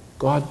Bible.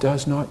 God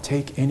does not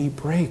take any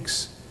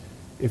breaks.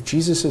 If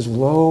Jesus says,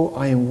 lo,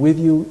 I am with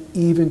you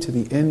even to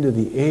the end of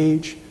the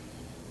age,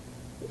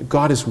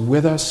 God is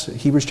with us,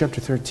 Hebrews chapter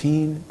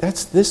 13,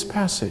 that's this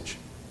passage,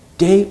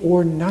 day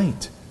or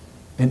night,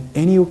 and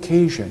any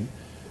occasion.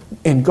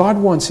 And God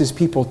wants his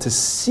people to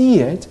see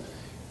it,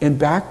 and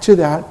back to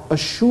that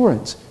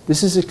assurance.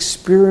 This is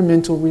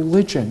experimental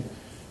religion.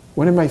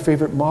 One of my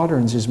favorite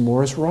moderns is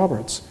Morris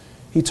Roberts.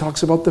 He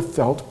talks about the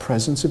felt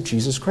presence of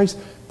Jesus Christ.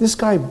 This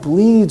guy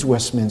bleeds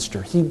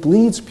Westminster. He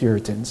bleeds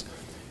Puritans.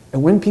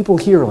 And when people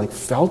hear like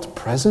felt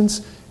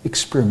presence,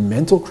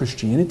 experimental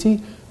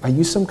Christianity, are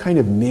you some kind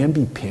of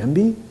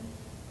namby-pamby?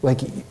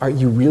 Like, are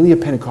you really a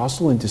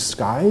Pentecostal in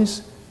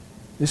disguise?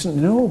 Listen,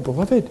 no,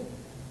 beloved.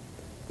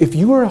 If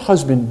you are a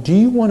husband, do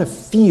you want to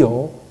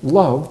feel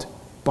loved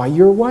by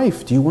your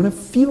wife? Do you want to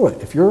feel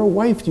it? If you're a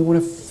wife, do you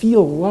want to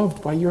feel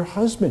loved by your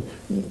husband?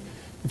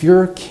 If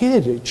you're a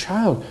kid, a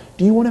child,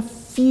 do you want to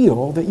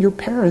feel that your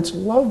parents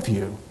love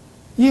you?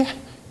 Yeah,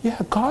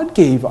 God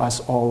gave us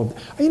all of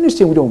that. I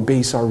understand we don't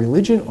base our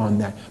religion on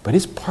that, but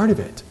it's part of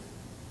it.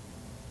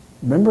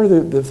 Remember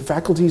the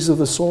faculties of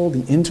the soul,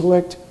 the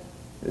intellect,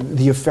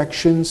 the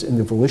affections, and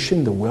the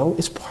volition, the will?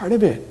 It's part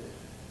of it.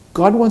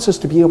 God wants us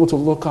to be able to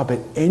look up at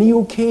any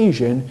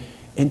occasion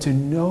and to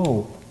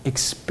know,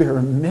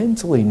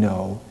 experimentally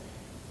know,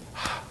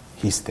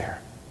 he's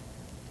there.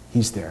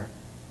 He's there.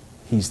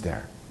 He's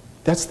there.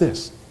 That's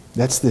this.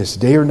 That's this.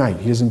 Day or night.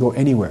 He doesn't go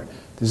anywhere.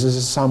 This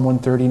is Psalm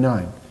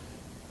 139.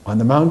 On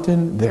the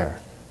mountain, there.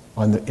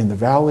 In the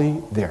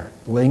valley, there.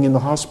 Laying in the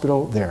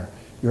hospital, there.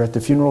 You're at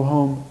the funeral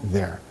home,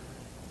 there.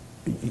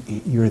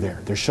 You're there.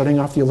 They're shutting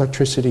off the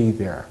electricity,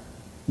 there.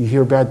 You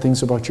hear bad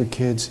things about your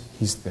kids,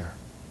 he's there.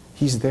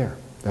 He's there.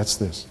 That's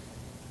this.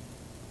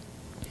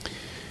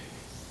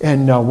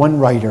 And one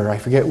writer, I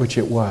forget which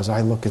it was,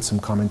 I look at some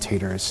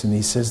commentators, and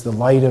he says the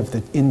light of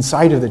the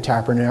inside of the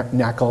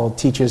tabernacle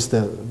teaches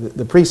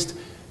the priest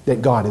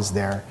that God is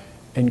there,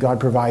 and God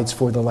provides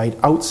for the light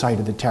outside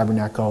of the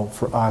tabernacle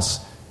for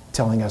us,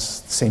 telling us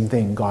the same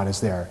thing, God is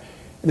there.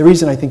 And the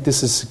reason I think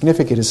this is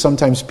significant is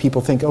sometimes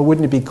people think, oh,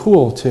 wouldn't it be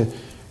cool to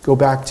go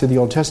back to the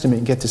Old Testament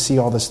and get to see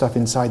all the stuff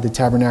inside the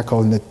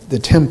tabernacle and the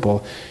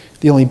temple.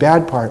 The only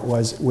bad part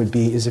would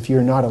be is if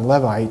you're not a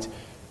Levite,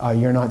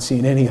 you're not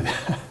seeing any of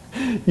that.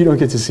 You don't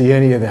get to see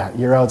any of that.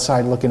 You're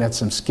outside looking at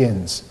some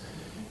skins,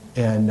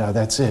 and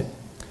that's it.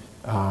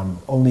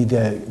 Only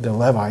the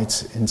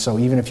Levites, and so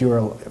even if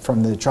you're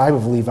from the tribe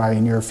of Levi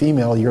and you're a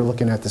female, you're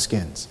looking at the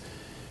skins.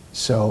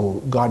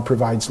 So God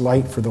provides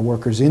light for the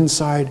workers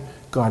inside,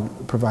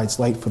 God provides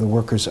light for the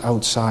workers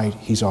outside.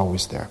 He's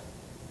always there.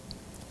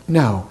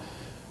 Now,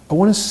 I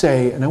want to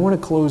say, and I want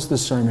to close the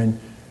sermon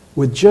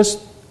with just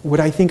what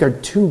I think are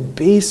two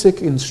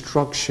basic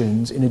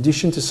instructions, in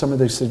addition to some of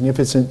the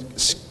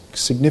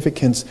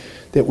significance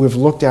that we've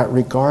looked at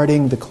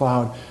regarding the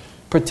cloud,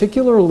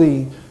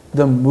 particularly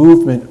the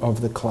movement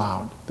of the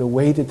cloud, the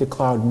way that the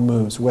cloud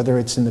moves, whether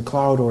it's in the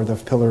cloud or the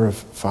pillar of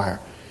fire.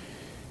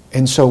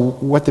 And so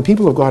what the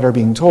people of God are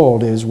being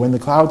told is, when the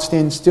cloud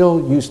stands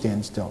still, you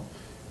stand still.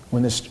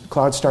 When the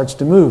cloud starts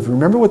to move,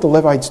 remember what the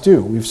Levites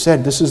do. We've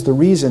said this is the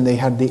reason they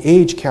had the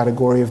age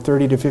category of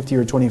 30 to 50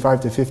 or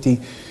 25 to 50,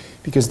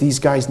 because these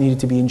guys needed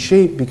to be in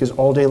shape, because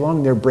all day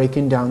long they're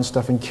breaking down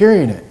stuff and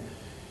carrying it.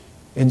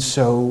 And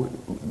so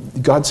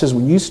God says,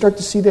 when you start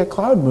to see that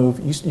cloud move,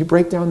 you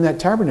break down that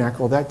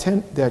tabernacle, that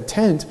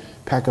tent,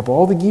 pack up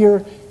all the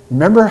gear.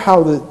 Remember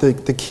how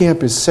the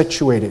camp is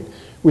situated.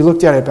 We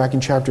looked at it back in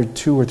chapter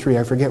 2 or 3,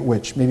 I forget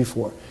which, maybe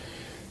 4.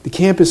 The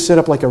camp is set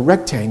up like a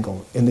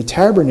rectangle, and the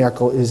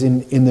tabernacle is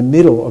in the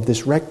middle of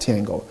this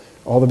rectangle.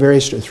 All the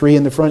various, 3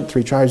 in the front,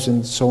 3 tribes,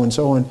 and so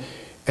on.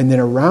 And then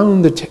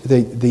around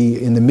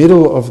in the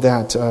middle of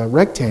that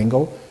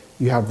rectangle,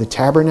 you have the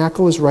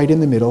tabernacle is right in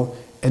the middle,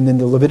 and then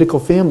the Levitical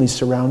families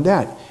surround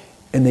that.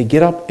 And they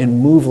get up and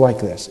move like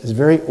this. It's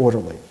very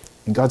orderly.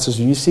 And God says,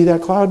 when you see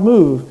that cloud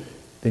move,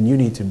 then you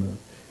need to move.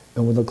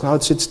 And when the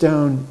cloud sits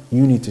down,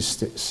 you need to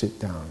sit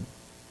down.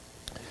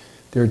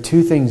 There are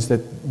 2 things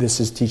that this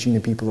is teaching the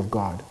people of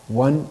God.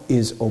 One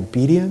is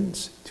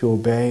obedience, to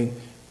obey,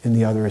 and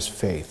the other is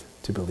faith,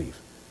 to believe.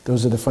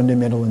 Those are the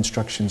fundamental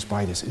instructions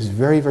by this. It's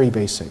very, very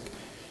basic.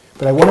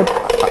 But I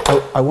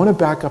want to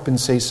back up and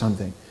say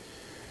something.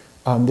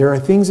 There are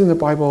things in the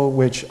Bible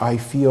which I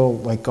feel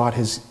like God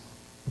has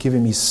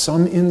given me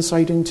some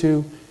insight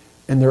into,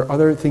 and there are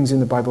other things in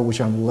the Bible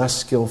which I'm less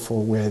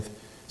skillful with,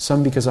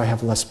 some because I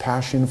have less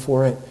passion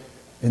for it,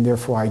 and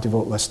therefore I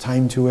devote less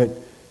time to it.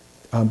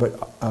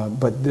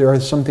 But there are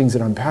some things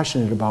that I'm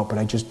passionate about, but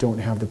I just don't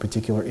have the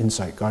particular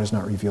insight. God has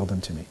not revealed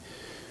them to me.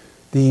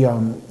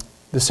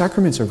 The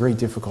sacraments are very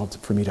difficult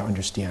for me to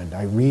understand.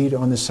 I read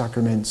on the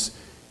sacraments,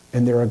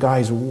 and there are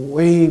guys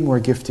way more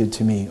gifted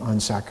to me on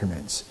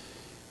sacraments.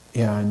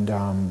 And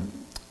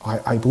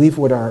I believe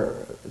what our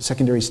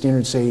secondary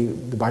standards say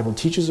the Bible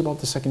teaches about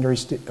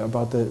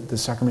the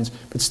sacraments,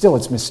 but still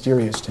it's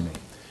mysterious to me.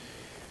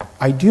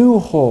 I do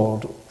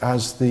hold,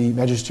 as the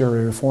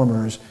magisterial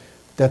reformers,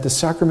 that the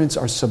sacraments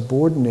are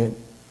subordinate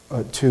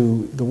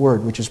to the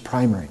Word, which is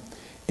primary.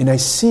 And I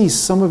see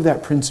some of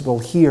that principle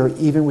here,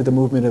 even with the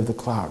movement of the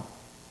cloud,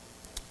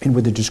 and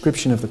with the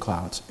description of the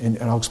clouds.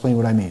 And I'll explain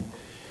what I mean.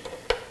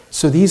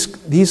 So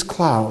these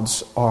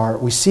clouds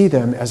we see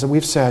them, as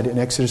we've said, in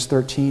Exodus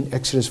 13,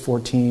 Exodus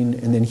 14,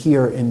 and then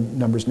here in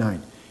Numbers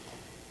 9.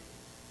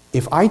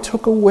 If I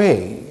took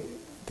away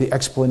the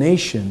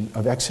explanation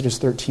of Exodus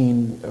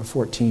 13,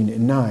 14,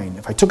 and 9,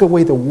 if I took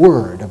away the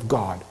Word of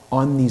God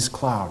on these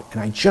clouds,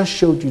 and I just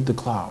showed you the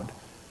cloud,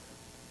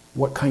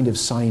 what kind of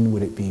sign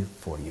would it be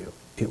for you?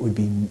 It would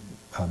be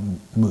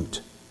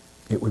moot.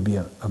 It would be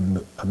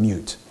a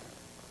mute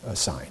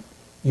sign.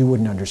 You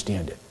wouldn't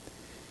understand it.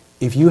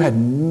 If you had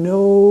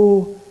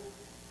no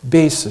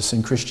basis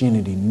in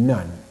Christianity,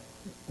 none,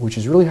 which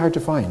is really hard to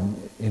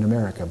find in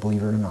America,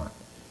 believe it or not,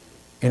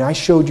 and I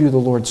showed you the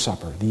Lord's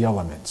Supper, the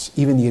elements,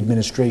 even the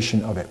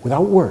administration of it,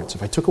 without words,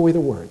 if I took away the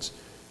words,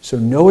 so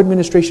no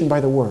administration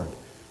by the Word,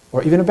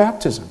 or even a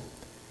baptism,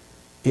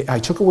 I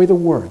took away the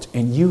words,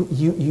 and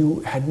you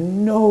had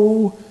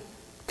no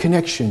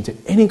connection to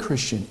any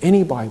Christian,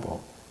 any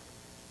Bible,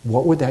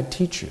 what would that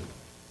teach you?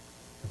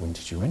 It wouldn't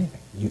teach you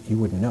anything. You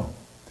wouldn't know.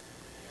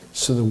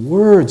 So the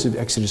words of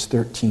Exodus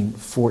 13,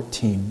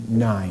 14,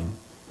 9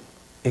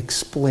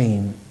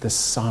 explain the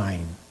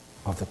sign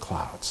of the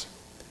clouds.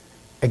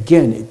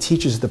 Again, it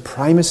teaches the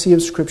primacy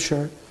of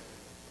Scripture,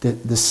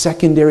 the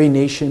secondary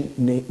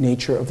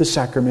nature of the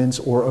sacraments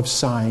or of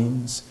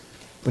signs,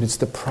 but it's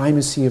the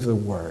primacy of the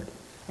Word.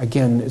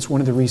 Again, it's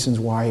one of the reasons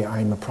why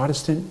I'm a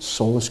Protestant,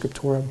 sola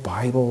scriptura,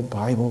 Bible,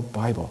 Bible,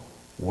 Bible,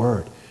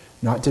 Word.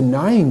 Not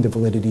denying the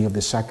validity of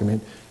the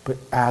sacrament, but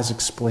as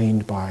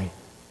explained by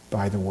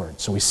the Word.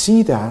 So we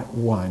see that,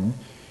 one,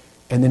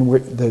 and then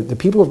the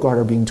people of God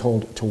are being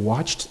told to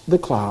watch the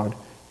cloud.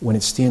 When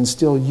it stands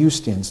still, you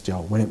stand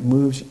still. When it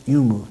moves,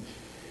 you move.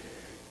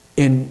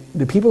 And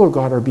the people of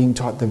God are being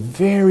taught the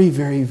very,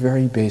 very,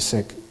 very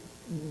basic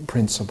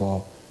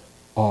principle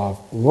of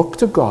look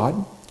to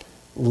God,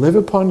 live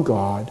upon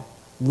God,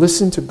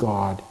 listen to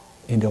God,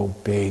 and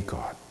obey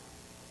God.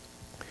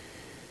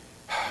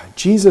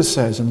 Jesus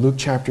says in Luke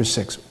chapter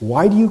 6,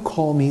 why do you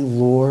call me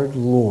Lord,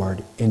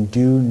 Lord, and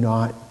do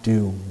not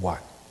do what?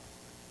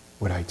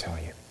 What I tell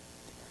you.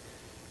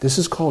 This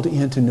is called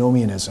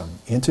antinomianism.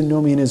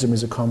 Antinomianism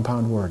is a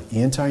compound word.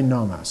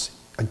 Antinomos,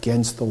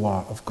 against the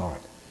law of God.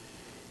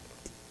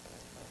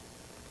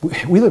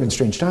 We live in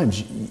strange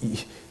times.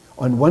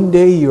 On one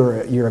day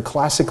you're a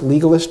classic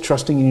legalist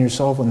trusting in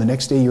yourself, on the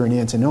next day you're an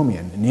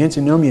antinomian. An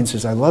antinomian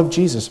says, I love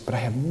Jesus, but I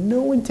have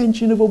no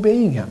intention of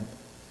obeying him.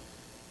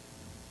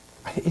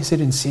 Is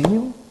it in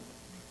Samuel?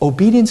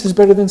 Obedience is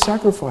better than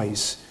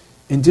sacrifice.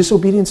 And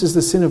disobedience is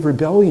the sin of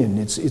rebellion.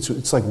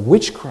 It's like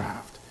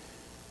witchcraft.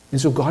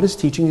 And so God is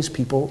teaching his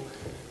people,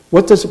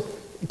 what does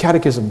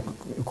catechism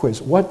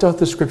quiz, what doth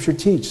the Scripture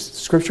teach?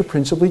 Scripture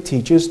principally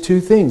teaches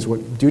two things,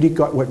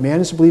 what man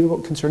is to believe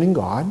about concerning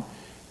God,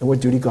 and what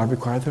duty God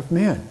requireth of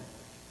man.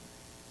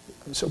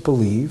 So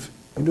believe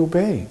and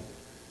obey.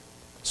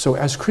 So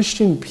as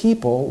Christian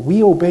people,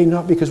 we obey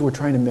not because we're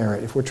trying to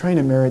merit. If we're trying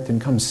to merit, then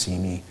come see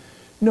me.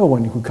 No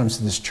one who comes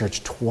to this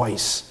church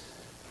twice,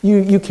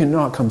 you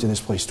cannot come to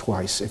this place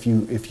twice if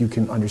you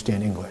can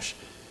understand English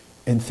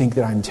and think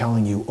that I'm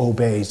telling you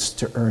obey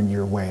to earn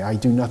your way. I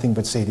do nothing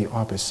but say the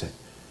opposite.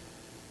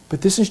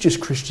 But this is just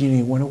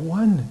Christianity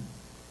 101.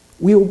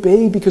 We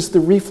obey because the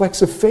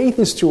reflex of faith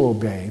is to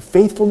obey.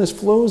 Faithfulness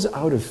flows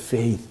out of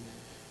faith.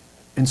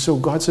 And so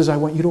God says, I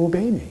want you to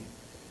obey me.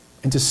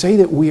 And to say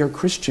that we are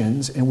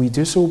Christians and we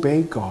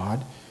disobey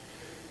God,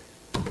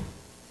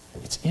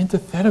 it's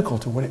antithetical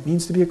to what it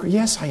means to be a Christian.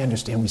 Yes, I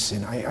understand we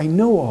sin. I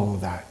know all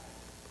of that.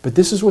 But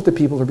this is what the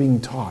people are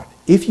being taught.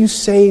 If you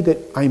say that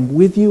I'm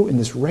with you in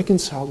this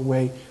reconciled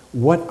way,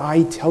 what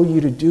I tell you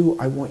to do,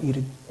 I want you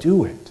to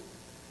do it.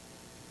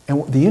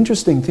 And the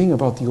interesting thing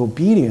about the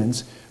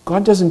obedience,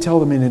 God doesn't tell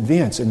them in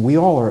advance, and we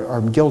all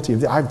are guilty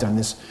of that. I've done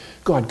this.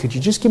 God, could you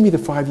just give me the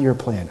 5-year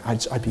plan?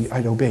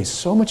 I'd obey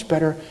so much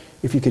better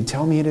if you could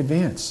tell me in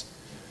advance.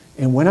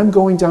 And when I'm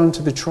going down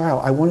to the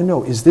trial, I want to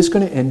know, is this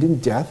going to end in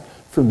death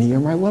for me or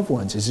my loved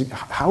ones?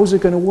 How is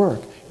it going to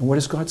work? And what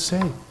does God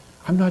say?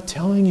 I'm not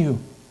telling you.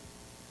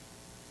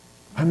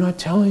 I'm not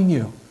telling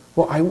you.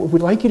 Well, I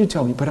would like you to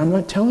tell me, but I'm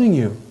not telling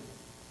you.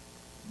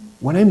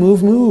 When I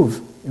move,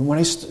 move. And when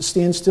I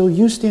stand still,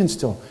 you stand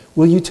still.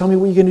 Will you tell me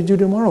what you're going to do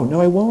tomorrow?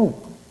 No, I won't.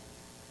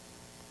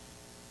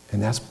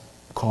 And that's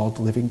called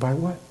living by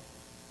what?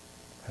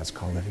 That's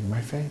called living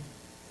by faith.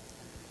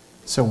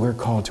 So we're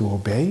called to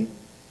obey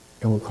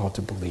and we're called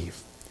to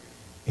believe.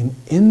 And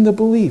in the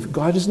belief,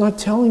 God is not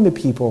telling the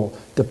people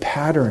the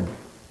pattern.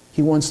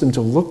 He wants them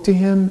to look to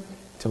him,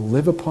 to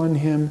live upon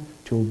him,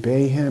 to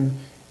obey him.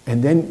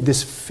 And then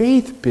this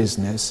faith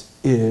business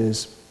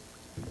is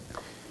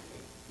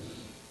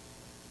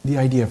the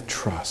idea of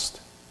trust.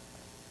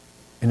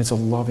 And it's a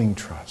loving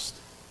trust.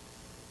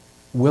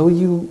 Will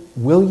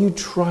you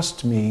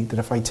trust me that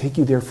if I take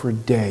you there for a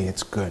day,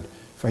 it's good?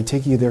 If I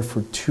take you there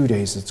for 2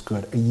 days, it's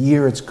good. A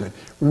year, it's good.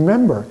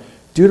 Remember,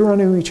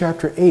 Deuteronomy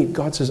chapter 8,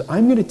 God says,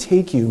 I'm going to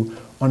take you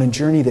on a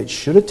journey that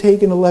should have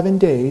taken 11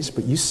 days,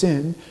 but you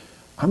sinned.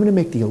 I'm going to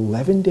make the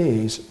 11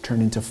 days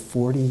turn into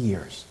 40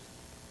 years.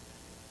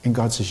 And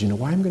God says, you know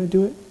why I'm going to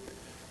do it?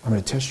 I'm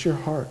going to test your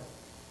heart.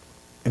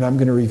 And I'm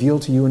going to reveal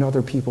to you and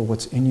other people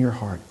what's in your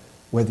heart,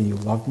 whether you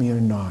love me or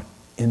not,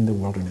 in the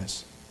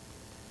wilderness.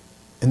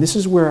 And this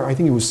is where I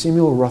think it was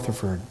Samuel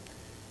Rutherford.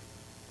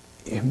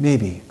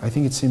 Maybe. I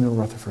think it's Samuel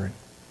Rutherford.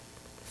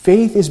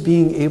 Faith is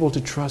being able to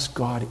trust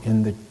God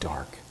in the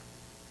dark.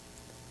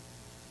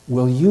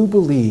 Will you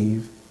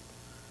believe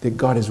that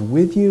God is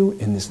with you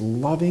in this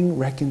loving,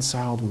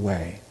 reconciled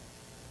way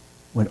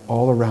when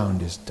all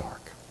around is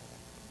dark?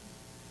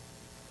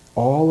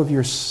 All of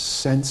your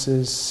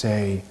senses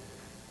say,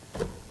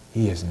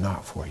 he is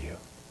not for you.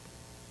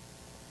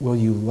 Will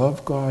you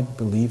love God,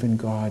 believe in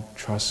God,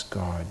 trust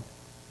God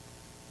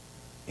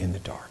in the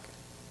dark,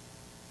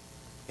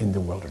 in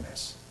the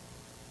wilderness?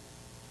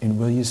 And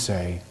will you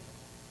say,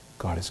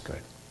 God is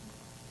good?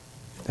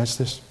 That's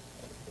this.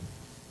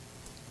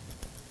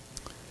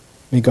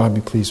 May God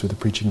be pleased with the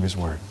preaching of his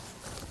word.